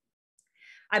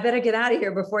 I better get out of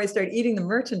here before I start eating the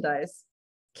merchandise.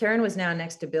 Karen was now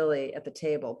next to Billy at the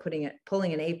table,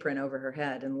 pulling an apron over her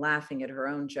head and laughing at her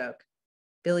own joke.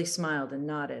 Billy smiled and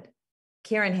nodded.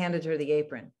 Karen handed her the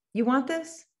apron. You want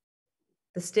this?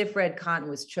 The stiff red cotton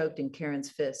was choked in Karen's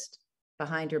fist,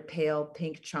 behind her pale,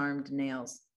 pink charmed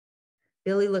nails.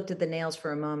 Billy looked at the nails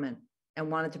for a moment and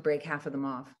wanted to break half of them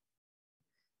off.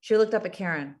 She looked up at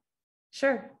Karen.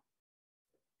 Sure.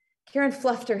 Karen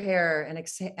fluffed her hair and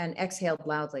exhaled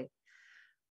loudly.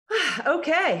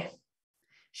 Okay.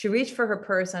 She reached for her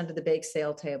purse under the bake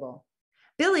sale table.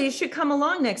 Billy, you should come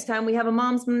along next time we have a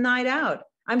mom's night out.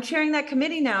 I'm chairing that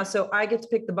committee now, so I get to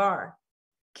pick the bar.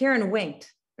 Karen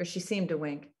winked, or she seemed to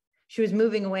wink. She was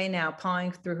moving away now,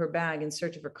 pawing through her bag in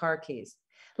search of her car keys.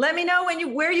 Let me know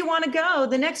where you want to go.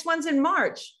 The next one's in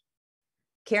March.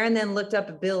 Karen then looked up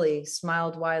at Billy,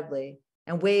 smiled widely,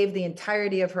 and waved the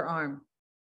entirety of her arm.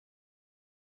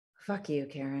 Fuck you,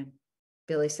 Karen,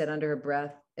 Billy said under her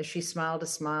breath as she smiled a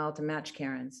smile to match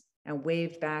Karen's and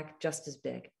waved back just as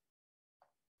big.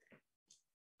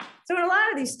 So in a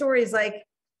lot of these stories, like,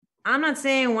 I'm not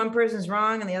saying one person's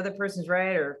wrong and the other person's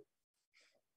right, or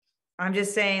I'm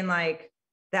just saying, like,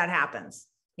 that happens,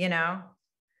 you know?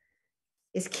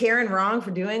 Is Karen wrong for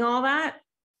doing all that?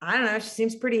 I don't know. She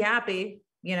seems pretty happy,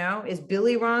 you know? Is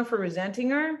Billy wrong for resenting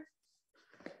her?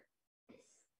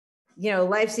 You know,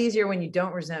 life's easier when you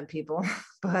don't resent people.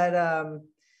 But,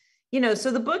 you know,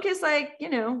 so the book is like, you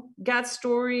know, got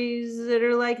stories that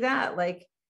are like that. Like,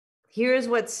 here's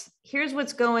what's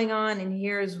going on, and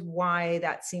here's why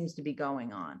that seems to be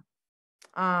going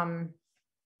on.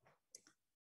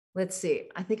 Let's see.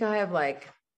 I think I have like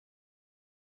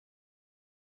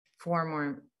four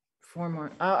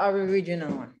more. I'll read you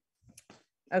another one.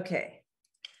 Okay.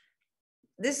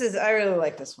 I really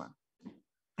like this one.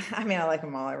 I mean, I like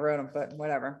them all. I wrote them, but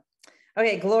whatever.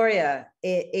 Okay. Gloria,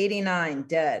 89,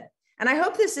 dead. And I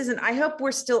hope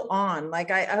we're still on.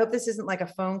 Like, I hope this isn't like a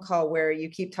phone call where you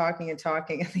keep talking and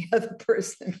talking and the other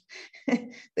person,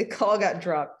 the call got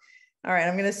dropped. All right.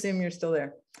 I'm going to assume you're still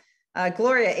there.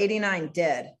 Gloria, 89,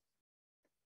 dead.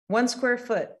 1 square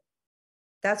foot.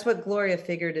 That's what Gloria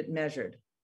figured it measured.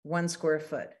 1 square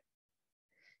foot.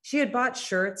 She had bought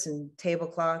shirts and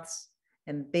tablecloths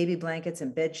and baby blankets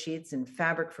and bed sheets and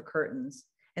fabric for curtains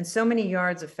and so many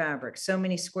yards of fabric, so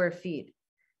many square feet,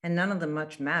 and none of them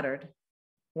much mattered.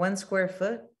 1 square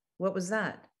foot? What was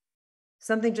that?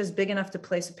 Something just big enough to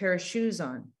place a pair of shoes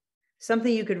on,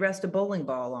 something you could rest a bowling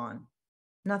ball on.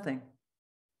 Nothing.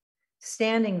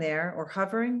 Standing there or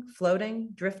hovering, floating,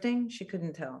 drifting, she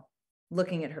couldn't tell,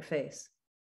 looking at her face.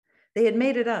 They had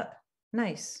made it up.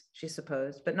 Nice, she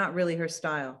supposed, but not really her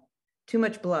style. Too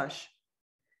much blush.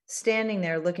 Standing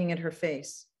there looking at her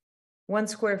face. 1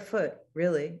 square foot,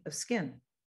 really, of skin.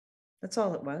 That's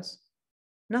all it was.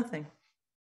 Nothing.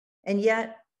 And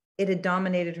yet, it had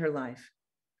dominated her life.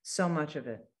 So much of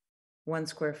it. 1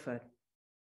 square foot.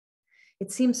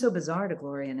 It seemed so bizarre to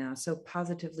Gloria now, so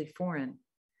positively foreign.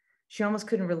 She almost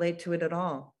couldn't relate to it at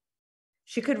all.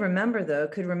 She could remember, though,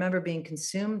 could remember being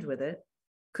consumed with it.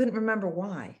 Couldn't remember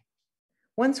why.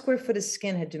 1 square foot of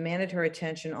skin had demanded her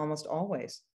attention almost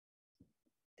always.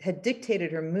 Had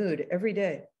dictated her mood every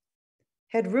day.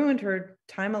 Had ruined her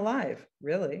time alive,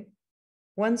 really.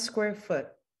 1 square foot.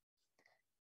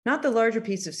 Not the larger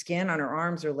piece of skin on her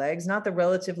arms or legs, not the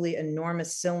relatively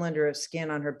enormous cylinder of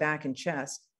skin on her back and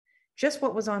chest, just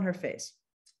what was on her face.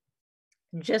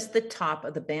 Just the top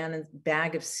of the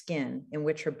bag of skin in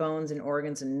which her bones and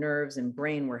organs and nerves and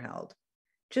brain were held.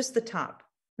 Just the top,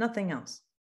 nothing else.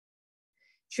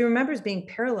 She remembers being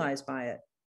paralyzed by it,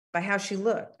 by how she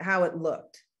looked, how it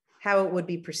looked, how it would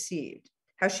be perceived,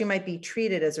 how she might be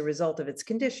treated as a result of its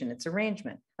condition, its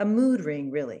arrangement, a mood ring,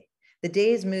 really. The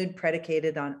day's mood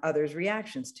predicated on others'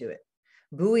 reactions to it,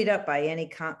 buoyed up by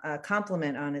any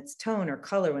compliment on its tone or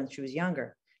color when she was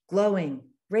younger, glowing,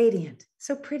 radiant,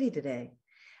 so pretty today.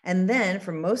 And then,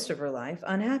 for most of her life,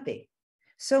 unhappy.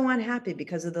 So unhappy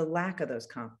because of the lack of those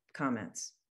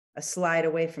comments. A slide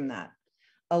away from that.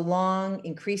 A long,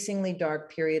 increasingly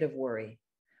dark period of worry.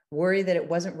 Worry that it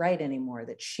wasn't right anymore,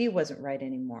 that she wasn't right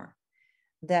anymore.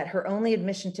 That her only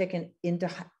admission ticket into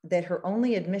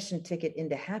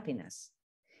happiness,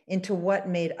 into what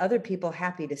made other people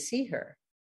happy to see her,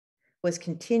 was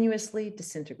continuously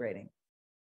disintegrating.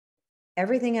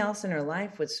 Everything else in her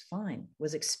life was fine,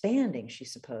 was expanding, she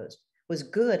supposed, was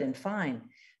good and fine,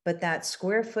 but that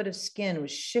square foot of skin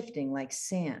was shifting like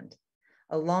sand,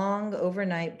 a long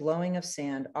overnight blowing of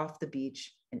sand off the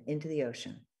beach and into the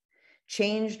ocean,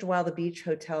 changed while the beach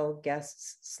hotel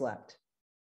guests slept.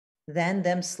 Then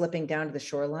them slipping down to the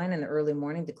shoreline in the early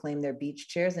morning to claim their beach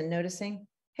chairs and noticing,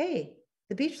 hey,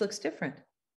 the beach looks different.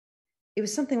 It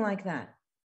was something like that.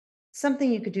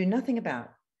 Something you could do nothing about.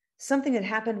 Something that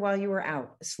happened while you were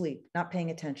out, asleep, not paying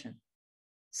attention.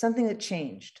 Something that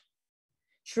changed.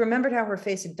 She remembered how her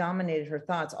face had dominated her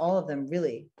thoughts, all of them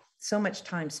really, so much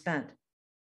time spent.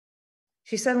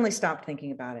 She suddenly stopped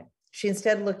thinking about it. She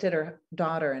instead looked at her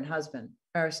daughter and husband,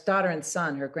 or daughter and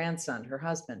son, her grandson, her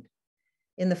husband,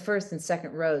 in the first and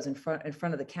second rows in front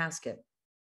of the casket.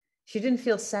 She didn't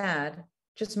feel sad,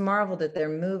 just marveled at their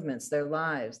movements, their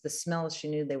lives, the smells she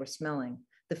knew they were smelling,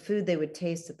 the food they would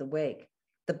taste at the wake,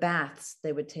 the baths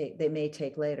they may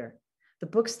take later, the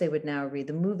books they would now read,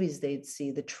 the movies they'd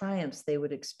see, the triumphs they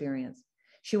would experience.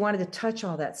 She wanted to touch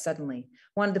all that suddenly,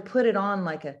 wanted to put it on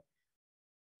like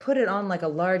a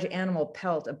large animal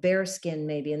pelt, a bear skin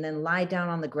maybe, and then lie down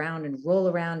on the ground and roll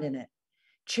around in it.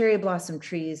 Cherry blossom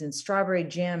trees and strawberry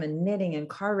jam and knitting and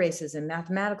car races and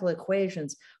mathematical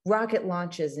equations, rocket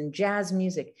launches and jazz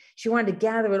music. She wanted to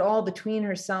gather it all between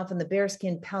herself and the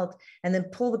bearskin pelt and then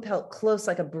pull the pelt close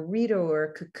like a burrito or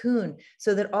a cocoon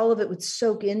so that all of it would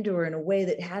soak into her in a way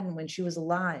that it hadn't when she was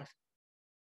alive.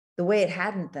 The way it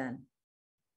hadn't then.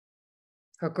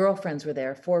 Her girlfriends were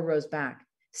there, 4 rows back,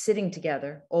 sitting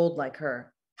together, old like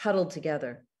her, huddled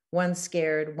together, one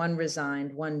scared, one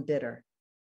resigned, one bitter.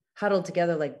 Huddled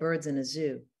together like birds in a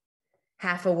zoo,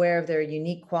 half aware of their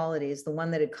unique qualities, the one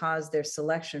that had caused their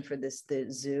selection for the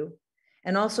zoo,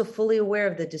 and also fully aware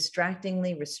of the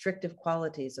distractingly restrictive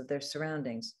qualities of their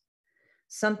surroundings,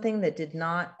 something that did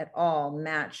not at all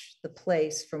match the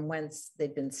place from whence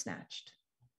they'd been snatched.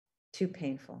 Too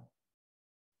painful.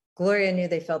 Gloria knew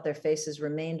they felt their faces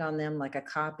remained on them like a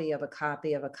copy of a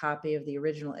copy of a copy of the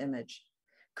original image,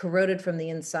 corroded from the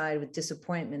inside with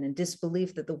disappointment and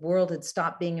disbelief that the world had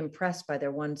stopped being impressed by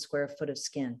their 1 square foot of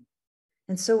skin.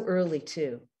 And so early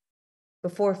too,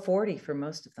 before 40 for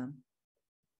most of them.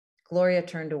 Gloria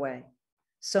turned away.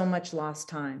 So much lost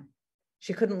time.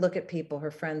 She couldn't look at people,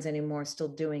 her friends anymore, still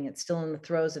doing it, still in the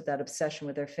throes of that obsession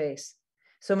with their face.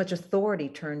 So much authority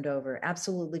turned over,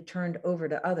 absolutely turned over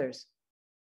to others.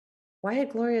 Why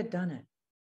had Gloria done it?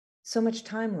 So much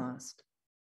time lost.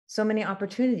 So many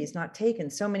opportunities not taken,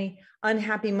 so many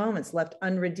unhappy moments left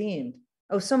unredeemed.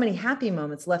 Oh, so many happy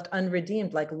moments left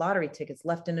unredeemed, like lottery tickets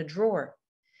left in a drawer.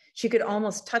 She could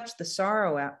almost touch the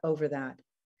sorrow over that,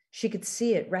 She could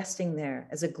see it resting there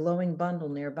as a glowing bundle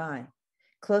nearby,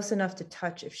 close enough to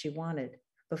touch if she wanted,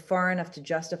 but far enough to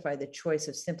justify the choice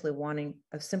of simply watching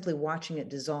it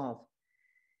dissolve.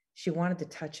 She wanted to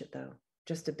touch it though,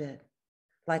 just a bit,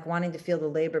 like wanting to feel the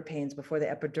labor pains before the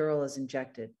epidural is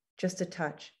injected, just a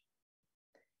touch.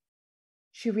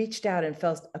 She reached out and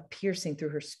felt a piercing through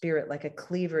her spirit like a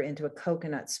cleaver into a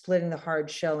coconut, splitting the hard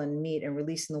shell and meat and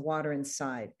releasing the water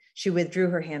inside. She withdrew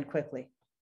her hand quickly,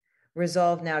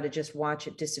 resolved now to just watch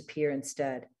it disappear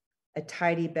instead, a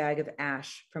tidy bag of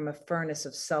ash from a furnace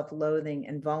of self-loathing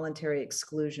and voluntary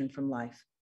exclusion from life.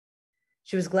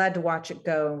 She was glad to watch it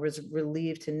go and was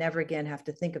relieved to never again have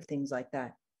to think of things like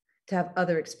that, to have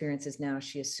other experiences now,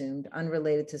 she assumed,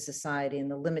 unrelated to society and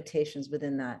the limitations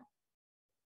within that.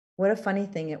 What a funny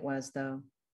thing it was, though,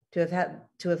 to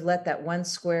have let that 1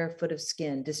 square foot of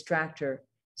skin distract her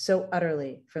so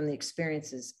utterly from the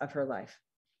experiences of her life.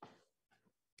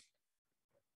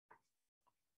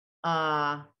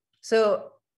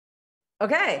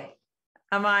 Okay,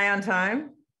 am I on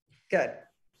time? Good.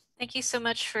 Thank you so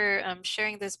much for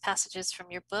sharing those passages from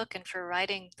your book and for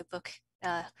writing the book.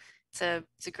 It's a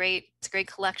great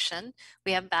collection.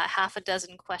 We have about half a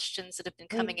dozen questions that have been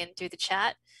coming in through the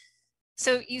chat.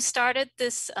 So you started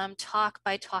this talk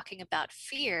by talking about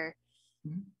fear.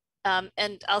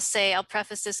 And I'll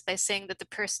preface this by saying that the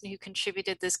person who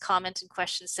contributed this comment and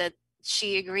question said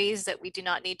she agrees that we do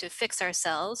not need to fix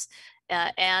ourselves.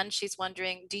 And she's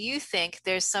wondering, do you think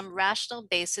there's some rational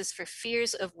basis for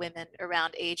fears of women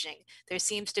around aging? There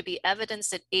seems to be evidence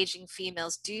that aging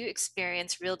females do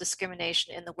experience real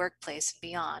discrimination in the workplace and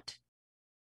beyond.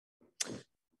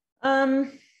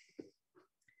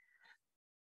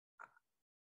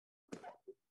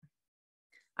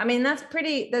 I mean, that's,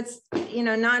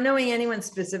 not knowing anyone's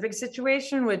specific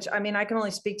situation, which, I mean, I can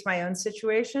only speak to my own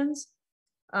situations.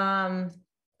 I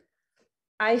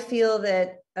feel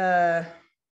that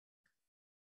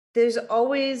there's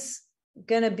always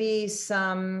going to be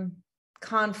some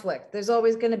conflict. There's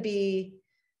always going to be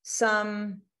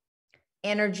some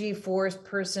energy, force,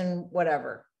 person,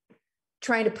 whatever,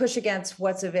 trying to push against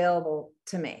what's available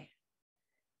to me,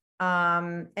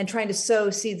 and trying to sow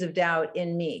seeds of doubt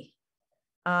in me.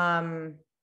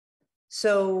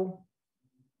 So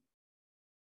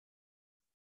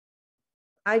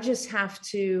I just have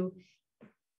to,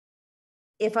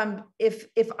 if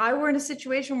I were in a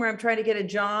situation where I'm trying to get a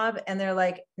job and they're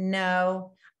like,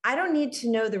 no, I don't need to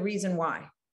know the reason why.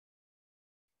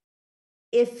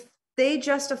 If they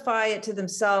justify it to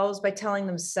themselves by telling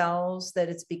themselves that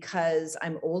it's because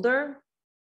I'm older,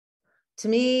 to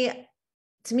me,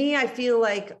 I feel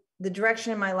like the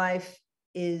direction in my life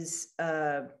is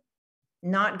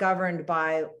not governed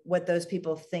by what those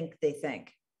people think they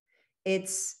think.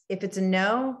 If it's a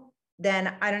no,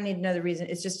 then I don't need to know the reason.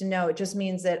 It's just a no. It just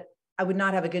means that I would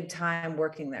not have a good time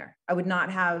working there.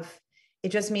 It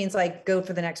just means like, go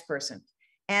for the next person.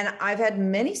 And I've had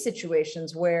many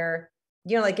situations where,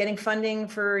 like getting funding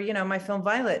for, my film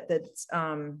Violet, that's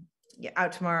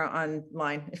out tomorrow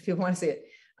online, if you want to see it.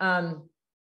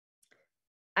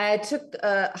 I took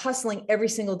hustling every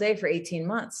single day for 18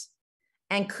 months.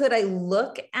 And could I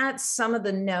look at some of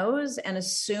the no's and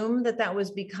assume that that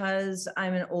was because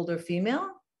I'm an older female?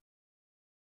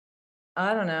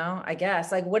 I don't know, I guess.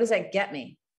 Like, what does that get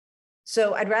me?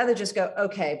 So I'd rather just go,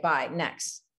 okay, bye,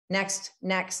 next,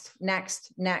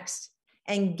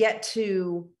 and get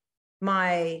to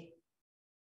my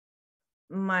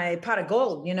pot of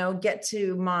gold, get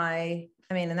to my,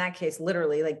 I mean, in that case,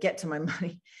 literally, like, get to my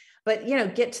money, but,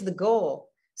 get to the goal.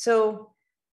 So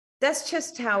that's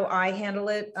just how I handle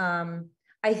it.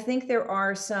 I think there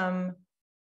are some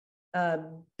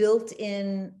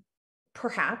built-in,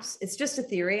 perhaps, it's just a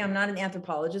theory, I'm not an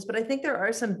anthropologist, but I think there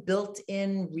are some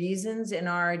built-in reasons in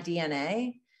our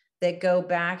DNA that go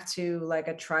back to like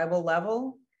a tribal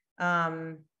level.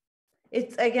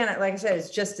 It's, again, like I said,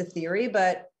 it's just a theory,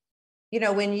 but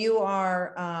when you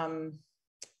are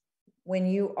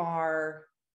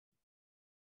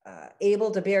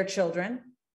able to bear children,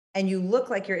 and you look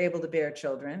like you're able to bear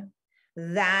children,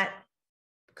 that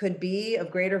could be of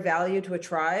greater value to a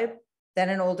tribe than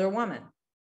an older woman,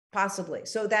 possibly.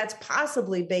 So that's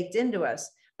possibly baked into us.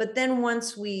 But then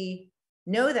once we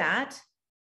know that,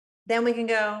 then we can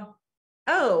go,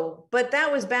 oh, but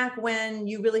that was back when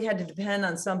you really had to depend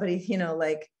on somebody,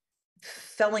 like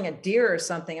felling a deer or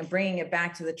something and bringing it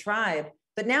back to the tribe.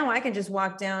 But now I can just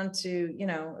walk down to,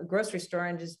 a grocery store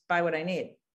and just buy what I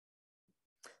need.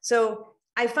 So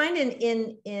I find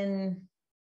in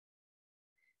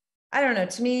I don't know,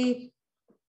 to me,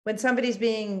 when somebody's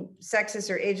being sexist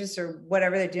or ageist or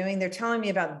whatever they're doing, they're telling me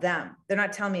about them. They're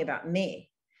not telling me about me.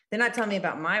 They're not telling me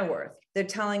about my worth. They're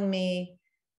telling me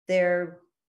they're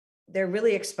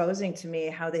really exposing to me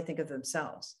how they think of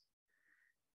themselves.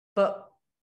 But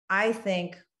I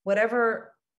think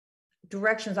whatever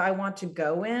directions I want to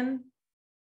go in,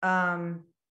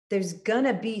 there's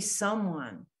gonna be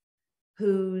someone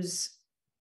who's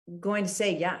going to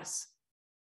say yes.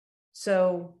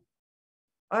 So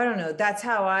I don't know. That's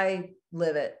how I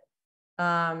live it.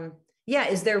 Yeah.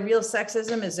 Is there real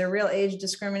sexism? Is there real age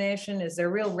discrimination? Is there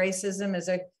real racism? Is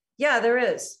there? Yeah, there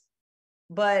is.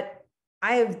 But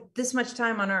I have this much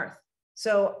time on earth.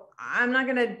 So I'm not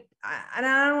going to, I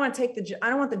don't want to I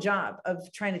don't want the job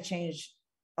of trying to change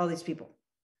all these people.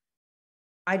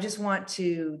 I just want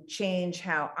to change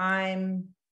how I'm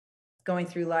going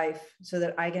through life so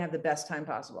that I can have the best time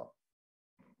possible.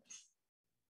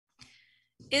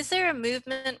 Is there a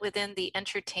movement within the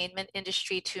entertainment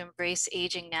industry to embrace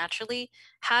aging naturally?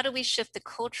 How do we shift the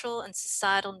cultural and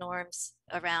societal norms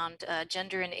around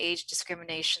gender and age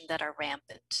discrimination that are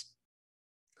rampant?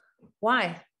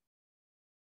 Why?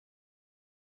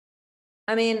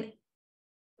 I mean,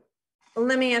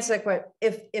 let me ask that question.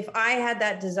 If I had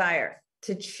that desire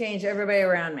to change everybody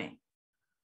around me,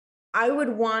 I would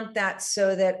want that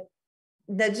so that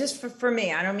just for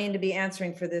me, I don't mean to be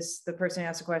answering for the person who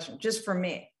asked the question, just for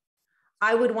me,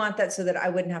 I would want that so that I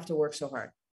wouldn't have to work so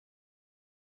hard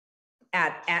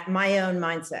at my own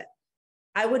mindset.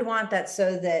 I would want that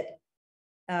so that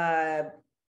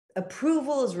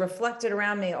approval is reflected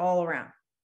around me all around.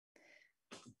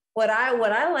 What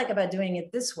I like about doing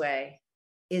it this way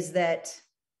is that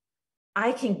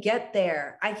I can get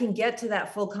there. I can get to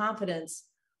that full confidence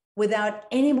without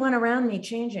anyone around me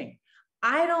changing.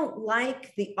 I don't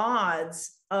like the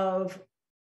odds of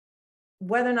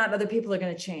whether or not other people are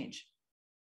going to change.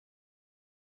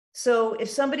 So if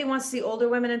somebody wants to see older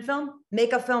women in film,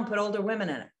 make a film, put older women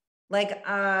in it. Like,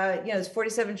 there's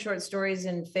 47 short stories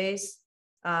in Face.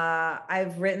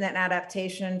 I've written an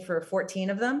adaptation for 14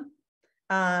 of them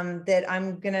that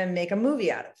I'm going to make a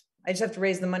movie out of. I just have to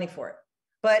raise the money for it.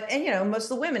 But, and most of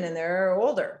the women in there are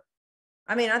older.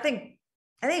 I mean, I think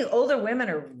older women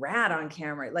are rad on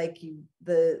camera. Like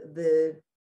the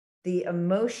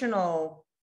emotional,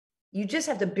 you just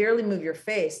have to barely move your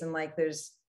face. And like,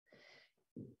 there's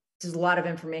a lot of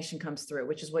information comes through,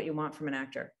 which is what you want from an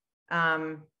actor.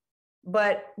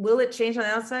 But will it change on the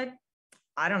outside?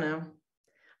 I don't know.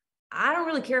 I don't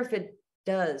really care if it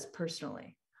does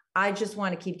personally. I just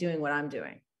want to keep doing what I'm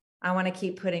doing. I want to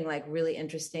keep putting like really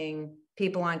interesting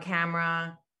people on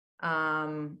camera.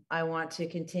 I want to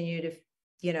continue to,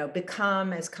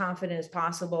 become as confident as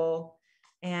possible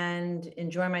and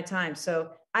enjoy my time.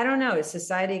 So I don't know, is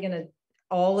society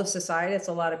all of society, it's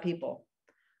a lot of people.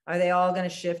 Are they all going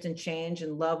to shift and change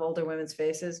and love older women's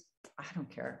faces? I don't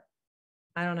care.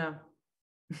 I don't know.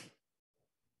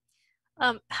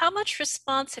 How much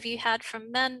response have you had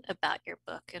from men about your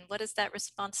book, and what has that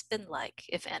response been like,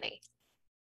 if any?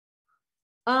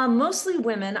 Mostly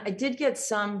women. I did get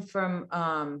some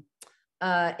from,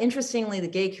 interestingly, the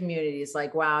gay community is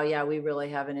like, wow, yeah, we really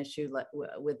have an issue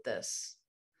with this.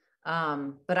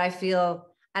 But I feel,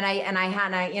 and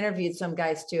I interviewed some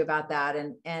guys too about that,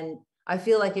 and I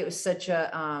feel like it was such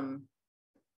a,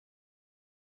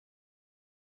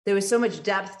 there was so much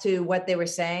depth to what they were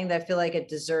saying that I feel like it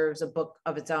deserves a book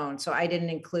of its own. So I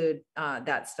didn't include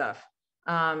that stuff.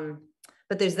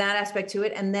 But there's that aspect to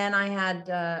it. And then I had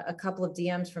a couple of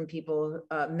DMs from people,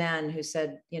 men who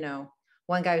said,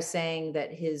 one guy was saying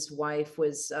that his wife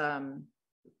was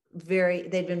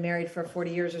they'd been married for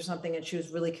 40 years or something, and she was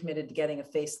really committed to getting a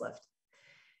facelift.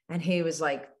 And he was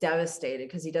like devastated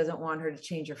because he doesn't want her to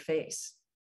change her face.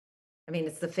 I mean,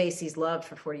 it's the face he's loved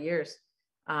for 40 years.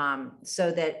 And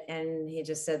he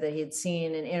just said that he had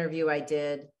seen an interview I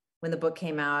did when the book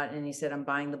came out, and he said, I'm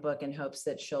buying the book in hopes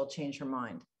that she'll change her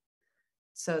mind.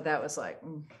 So that was like,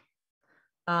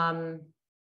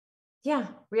 yeah,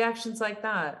 reactions like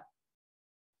that.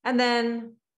 And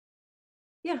then,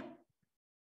 yeah.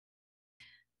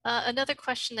 Another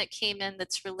question that came in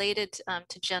that's related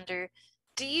to gender.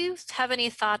 Do you have any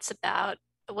thoughts about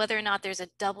whether or not there's a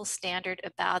double standard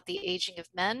about the aging of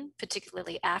men,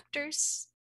 particularly actors?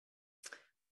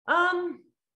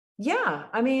 Yeah,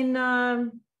 I mean,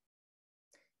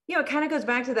 it kind of goes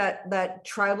back to that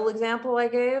tribal example I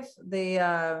gave.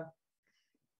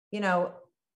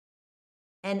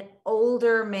 An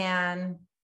older man,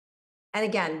 and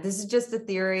again, this is just a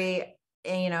theory.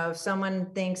 And, if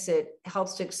someone thinks it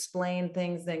helps to explain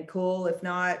things, then cool. If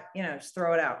not, just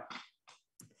throw it out.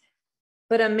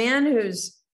 But a man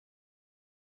who's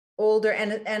older,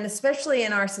 and especially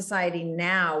in our society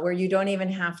now, where you don't even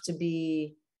have to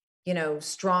be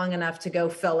strong enough to go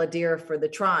fell a deer for the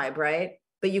tribe, right?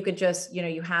 But you could just,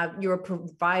 you're a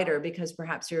provider because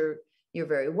perhaps you're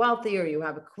very wealthy, or you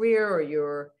have a career, or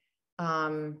you're,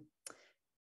 and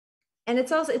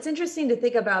it's interesting to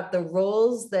think about the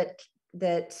roles that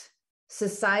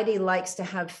society likes to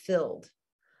have filled.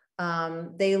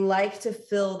 They like to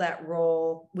fill that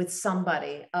role with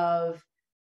somebody of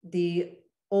the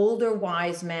older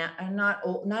wise man, and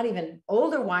not even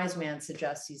older wise man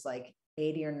suggests he's like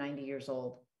 80 or 90 years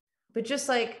old, but just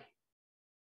like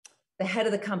the head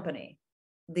of the company,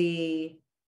 the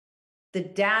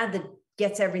dad that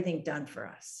gets everything done for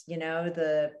us,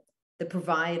 the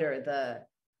provider,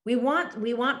 we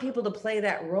want people to play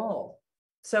that role.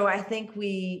 So I think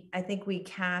we like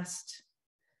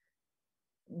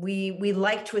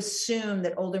to assume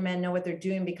that older men know what they're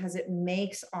doing, because it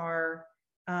makes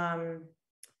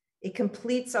it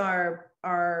completes our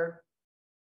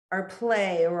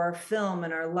play or our film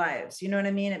and our lives. You know what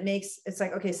I mean? It's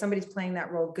like, okay, somebody's playing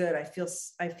that role. Good. I feel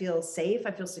safe.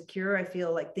 I feel secure. I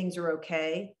feel like things are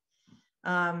okay.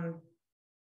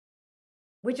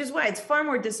 Which is why it's far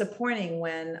more disappointing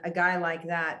when a guy like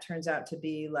that turns out to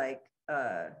be like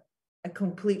a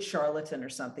complete charlatan or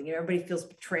something. Everybody feels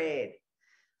betrayed.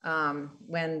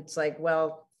 When it's like,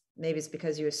 well, maybe it's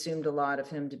because you assumed a lot of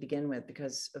him to begin with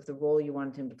because of the role you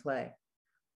wanted him to play.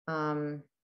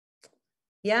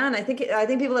 Yeah, and I think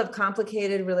people have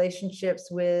complicated relationships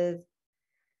with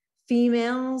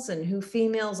females and who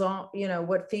females are,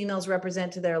 what females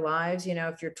represent to their lives.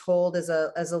 If you're told as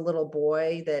a little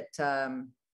boy that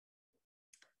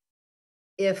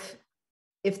if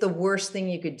the worst thing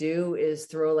you could do is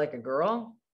throw like a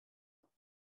girl,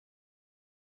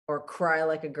 or cry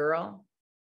like a girl,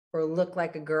 or look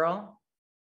like a girl,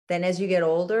 then as you get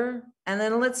older, and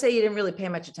then let's say you didn't really pay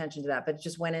much attention to that, but it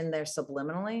just went in there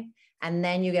subliminally, and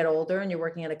then you get older and you're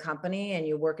working at a company and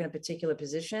you work in a particular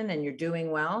position and you're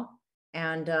doing well,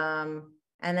 and then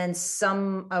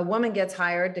a woman gets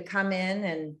hired to come in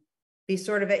and be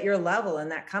sort of at your level in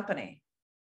that company.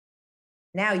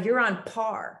 Now you're on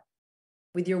par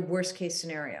with your worst case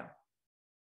scenario.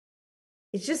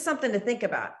 It's just something to think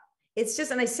about. It's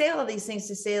just, and I say all these things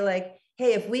to say, like,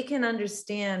 hey, if we can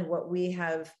understand what we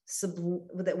have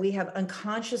that we have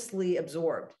unconsciously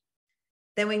absorbed,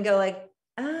 then we can go like,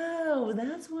 oh,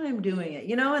 that's why I'm doing it,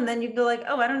 and then you go like,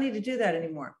 oh, I don't need to do that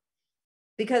anymore.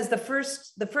 Because the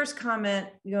first comment,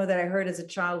 that I heard as a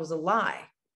child was a lie.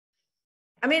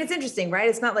 I mean, it's interesting, right?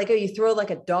 It's not like, oh, you throw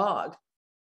like a dog.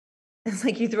 It's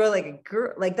like you throw like a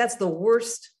girl, like that's the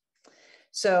worst.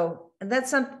 So, and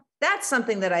that's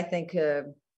something that I think,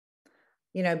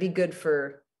 be good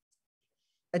for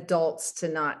adults to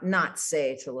not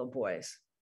say to little boys.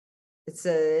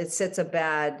 It sets a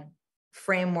bad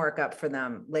framework up for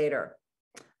them later.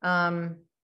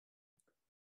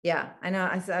 Yeah, I know.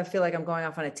 I feel like I'm going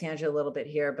off on a tangent a little bit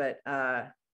here, but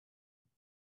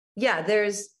yeah,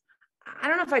 I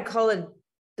don't know if I'd call it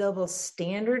double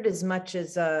standard as much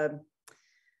as a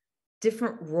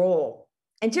different role.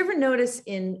 And do you ever notice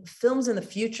in films in the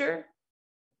future,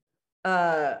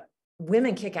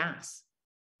 women kick ass?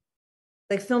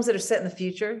 Like films that are set in the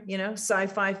future,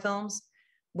 sci-fi films,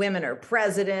 women are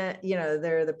president,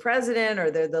 they're the president,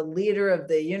 or they're the leader of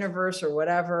the universe or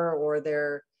whatever, or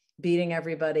they're beating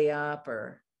everybody up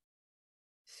or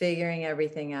figuring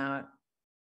everything out.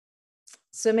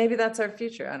 So maybe that's our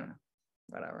future. I don't know,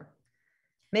 whatever.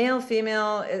 Male,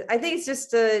 female, I think it's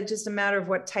just a matter of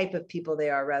what type of people they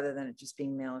are rather than it just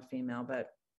being male or female. But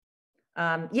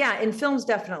yeah, in films,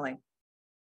 definitely.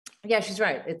 Yeah, she's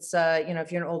right. It's,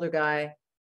 if you're an older guy,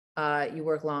 you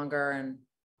work longer, and,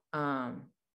 I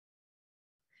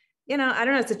don't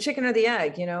know, it's a chicken or the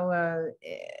egg,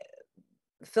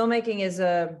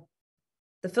 filmmaking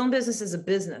the film business is a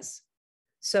business.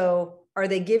 So are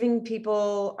they giving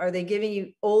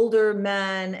you older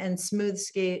men and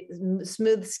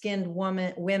smooth-skinned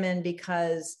women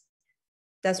because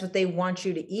that's what they want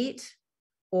you to eat?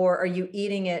 Or are you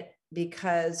eating it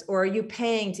or are you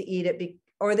paying to eat it?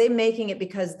 Or are they making it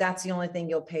because that's the only thing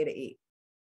you'll pay to eat?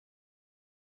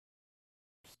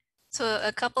 So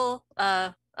a couple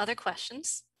other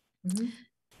questions. Mm-hmm.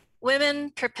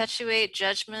 Women perpetuate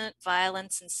judgment,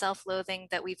 violence, and self-loathing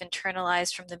that we've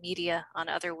internalized from the media on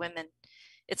other women.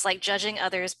 It's like judging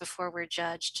others before we're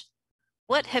judged.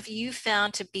 What have you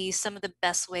found to be some of the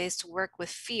best ways to work with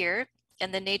fear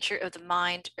and the nature of the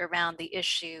mind around the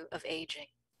issue of aging?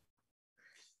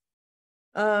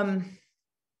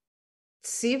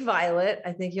 See Violet.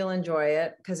 I think you'll enjoy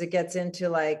it because it gets into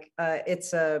like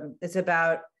it's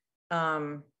about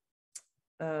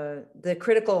the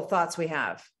critical thoughts we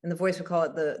have. In the voice, we call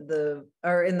it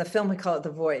or in the film, we call it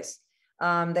the voice.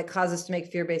 that cause us to make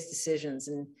fear-based decisions.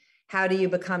 And how do you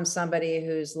become somebody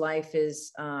whose life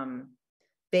is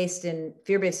based in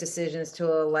fear-based decisions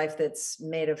to a life that's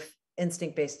made of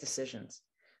instinct-based decisions?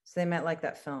 So they might like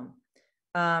that film.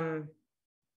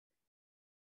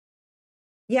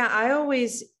 Yeah,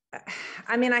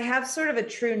 I mean, I have sort of a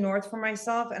true north for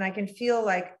myself, and I can feel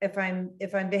like if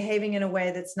I'm behaving in a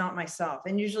way that's not myself,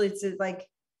 and usually it's like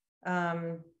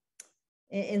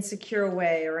insecure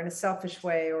way or in a selfish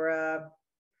way, or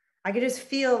I could just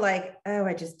feel like, oh,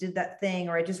 I just did that thing,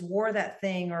 or I just wore that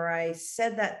thing, or I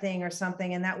said that thing or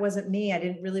something, and that wasn't me. I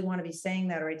didn't really want to be saying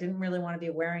that, or I didn't really want to be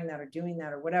wearing that or doing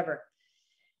that or whatever.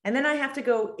 And then I have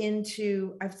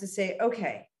to say,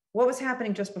 okay, what was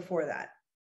happening just before that?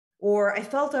 Or I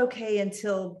felt okay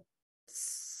until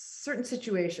certain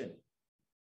situation.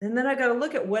 And then I got to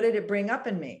look at what did it bring up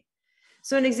in me?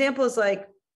 So an example is like,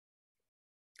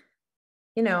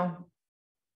 you know,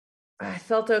 I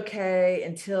felt okay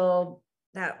until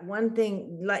that one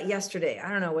thing like yesterday. I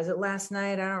don't know, was it last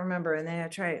night? I don't remember. And then I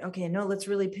tried, okay, no, let's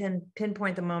really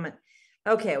pinpoint the moment.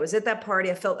 Okay, I was at that party.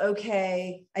 I felt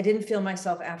okay. I didn't feel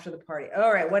myself after the party.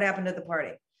 All right, what happened at the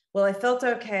party? Well, I felt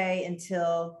okay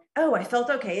until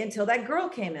that girl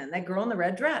came in, that girl in the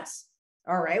red dress.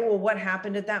 All right, well, what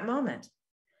happened at that moment?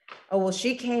 Oh, well,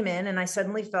 she came in and I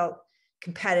suddenly felt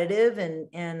competitive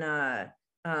and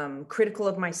critical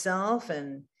of myself.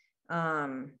 And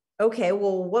okay,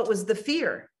 well, what was the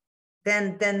fear?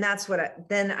 Then that's what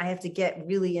I have to get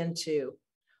really into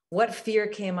what fear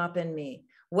came up in me.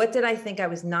 What did I think I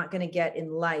was not going to get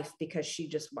in life because she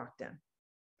just walked in?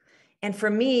 And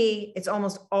for me, it's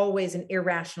almost always an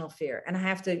irrational fear. And I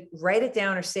have to write it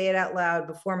down or say it out loud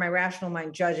before my rational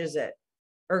mind judges it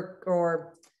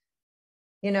or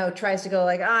tries to go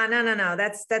like, no,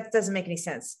 that doesn't make any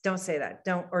sense. Don't say that.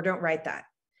 Don't write that.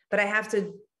 But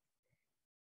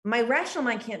my rational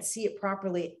mind can't see it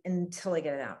properly until I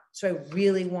get it out. So I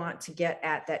really want to get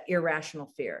at that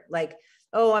irrational fear. Like,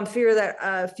 oh, I'm fear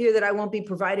that I won't be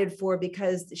provided for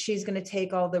because she's going to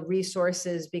take all the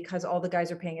resources because all the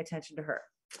guys are paying attention to her.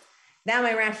 Now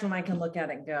my rational mind can look at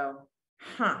it and go,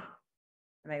 am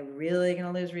I really going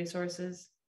to lose resources?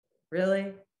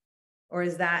 Really? Or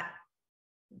is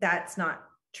that's not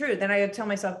true? Then I would tell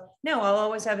myself, no, I'll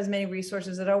always have as many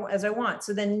resources as I want.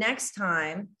 So then next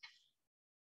time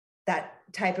that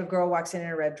type of girl walks in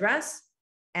a red dress,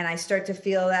 and I start to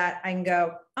feel that, I can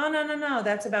go, oh, no,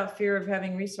 that's about fear of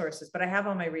having resources, but I have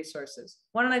all my resources.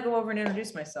 Why don't I go over and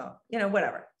introduce myself?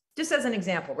 Whatever. Just as an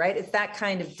example, right? It's that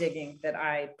kind of digging that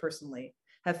I personally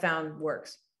have found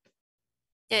works.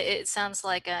 It sounds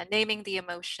like naming the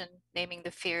emotion, naming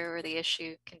the fear or the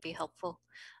issue can be helpful.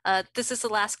 This is the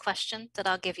last question that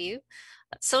I'll give you.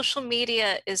 Social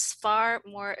media is far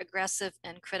more aggressive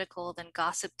and critical than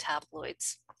gossip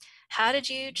tabloids. How did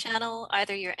you channel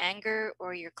either your anger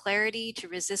or your clarity to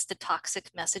resist the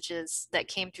toxic messages that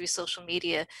came through social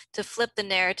media to flip the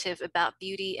narrative about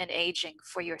beauty and aging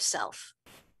for yourself?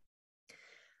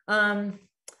 I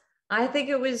think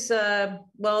it was,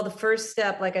 the first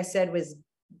step, like I said, was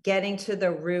getting to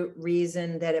the root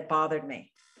reason that it bothered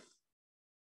me.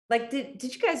 Like, did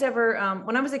you guys ever,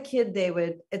 when I was a kid,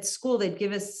 at school, they'd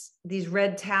give us these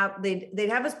red they'd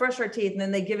have us brush our teeth, and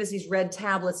then they'd give us these red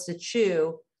tablets to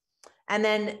chew. And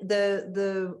then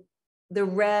the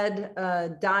red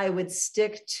dye would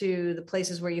stick to the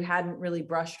places where you hadn't really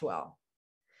brushed well.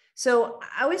 So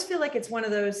I always feel like it's one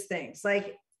of those things.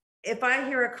 Like if I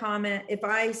hear a comment, if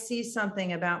I see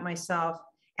something about myself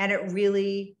and it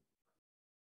really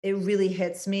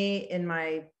hits me in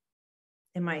my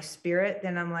spirit,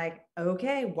 then I'm like,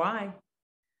 okay, why?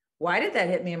 Why did that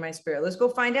hit me in my spirit? Let's go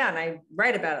find out. And I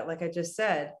write about it, like I just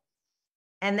said.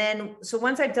 And then, so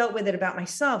once I've dealt with it about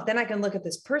myself, then I can look at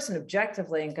this person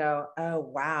objectively and go, oh,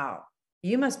 wow,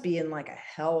 you must be in like a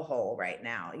hellhole right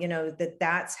now.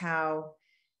 That's how,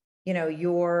 I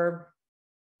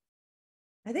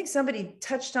think somebody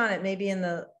touched on it maybe in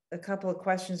a couple of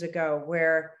questions ago,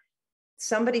 where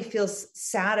somebody feels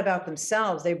sad about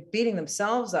themselves. They're beating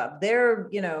themselves up.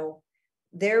 They're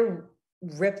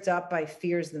ripped up by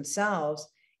fears themselves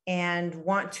and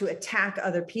want to attack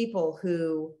other people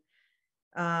who,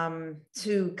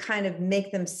 to kind of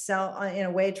make themselves, in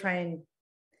a way, try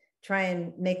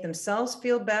and make themselves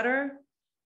feel better,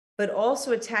 but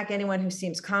also attack anyone who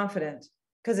seems confident.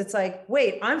 Because it's like,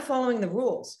 wait, I'm following the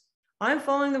rules. I'm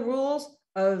following the rules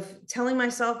of telling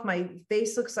myself my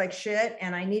face looks like shit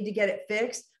and I need to get it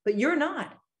fixed, but you're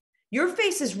not. Your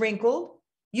face is wrinkled.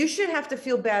 You should have to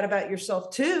feel bad about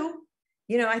yourself too.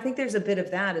 I think there's a bit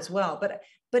of that as well, but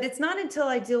it's not until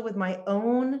I deal with my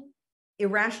own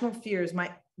irrational fears,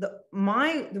 the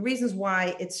reasons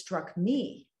why it struck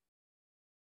me,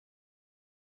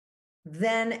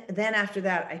 then after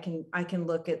that, I can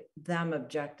look at them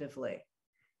objectively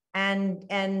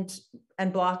and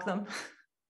block them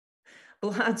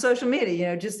on social media, you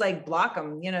know, just like block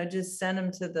them, you know, just send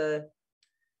them to the,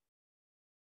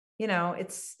 you know,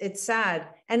 it's sad.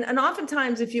 And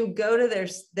oftentimes if you go to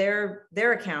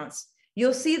their accounts,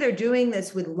 you'll see they're doing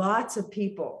this with lots of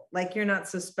people. Like, you're not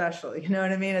so special, you know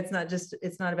what I mean? It's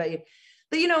not about you.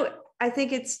 But, you know, I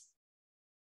think it's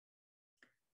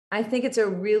a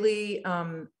really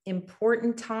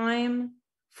important time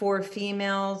for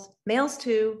females, males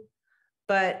too,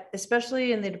 but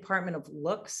especially in the department of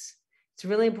looks. It's a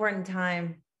really important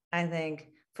time, I think,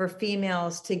 for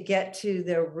females to get to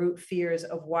their root fears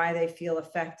of why they feel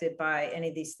affected by any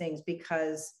of these things,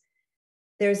 because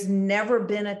there's never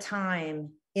been a time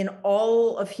in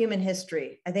all of human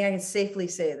history, I think I can safely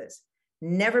say this,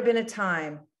 never been a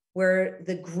time where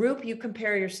the group you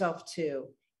compare yourself to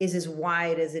is as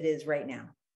wide as it is right now.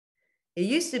 It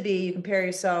used to be you compare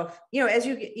yourself, you know, as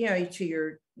you get, you know,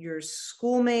 to your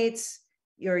schoolmates,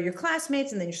 your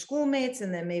classmates, and then your schoolmates,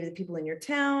 and then maybe the people in your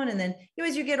town. And then, you know,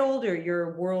 as you get older,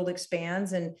 your world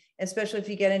expands. And especially if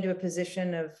you get into a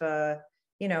position of,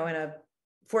 you know, in a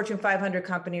Fortune 500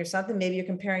 company or something, maybe you're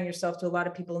comparing yourself to a lot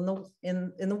of people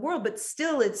in the world, but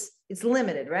still it's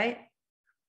limited, right?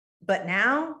 But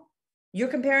now you're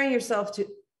comparing yourself to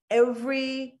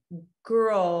every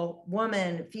girl,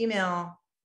 woman, female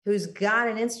who's got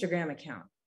an Instagram account.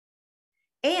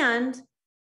 And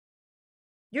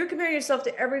you're comparing yourself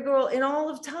to every girl in all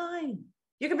of time.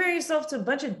 You're comparing yourself to a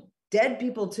bunch of dead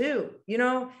people too. You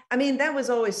know, I mean, that was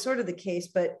always sort of the case,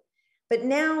 but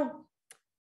now,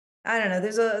 I don't know,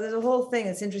 there's a whole thing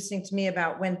that's interesting to me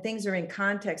about when things are in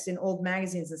context in old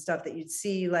magazines and stuff that you'd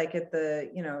see like at the,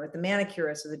 you know, at the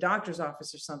manicurist or the doctor's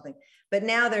office or something, but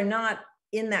now they're not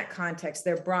in that context,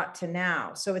 they're brought to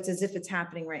now. So it's as if it's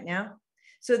happening right now.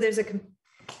 So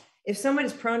if someone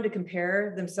is prone to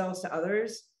compare themselves to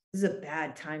others, this is a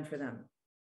bad time for them.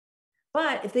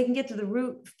 But if they can get to the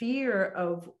root fear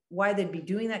of why they'd be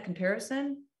doing that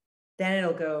comparison, then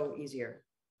it'll go easier.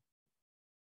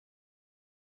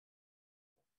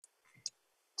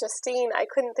 Justine, I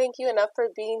couldn't thank you enough for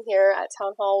being here at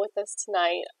Town Hall with us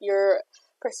tonight. Your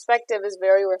perspective is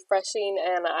very refreshing,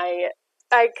 and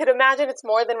I could imagine it's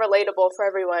more than relatable for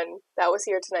everyone that was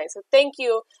here tonight. So thank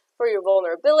you for your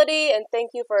vulnerability, and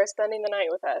thank you for spending the night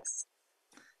with us.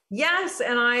 Yes,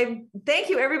 and I thank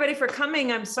you everybody for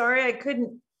coming. I'm sorry I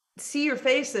couldn't see your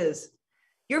faces.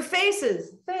 Your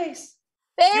faces, face.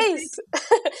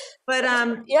 But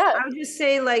yeah. I would just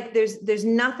say, like, there's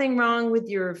nothing wrong with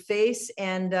your face.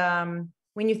 And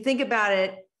when you think about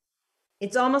it,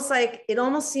 it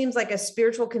almost seems like a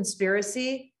spiritual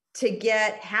conspiracy to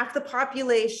get half the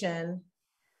population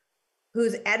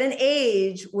who's at an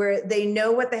age where they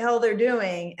know what the hell they're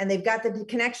doing and they've got the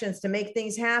connections to make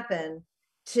things happen,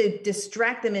 to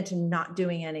distract them into not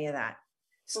doing any of that.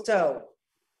 So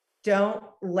don't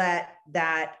let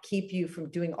that keep you from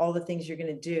doing all the things you're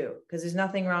going to do, because there's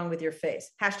nothing wrong with your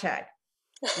face. Hashtag.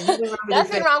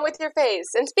 Nothing wrong with your face.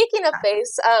 And speaking of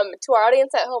face, to our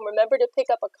audience at home, remember to pick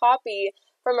up a copy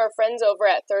from our friends over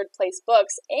at Third Place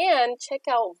Books, and check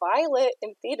out Violet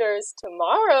in theaters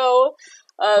tomorrow.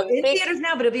 In theaters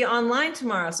now, but it'll be online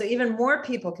tomorrow, so even more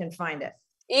people can find it.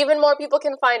 Even more people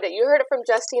can find it. You heard it from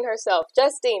Justine herself.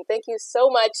 Justine, thank you so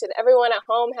much, and everyone at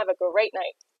home, have a great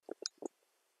night.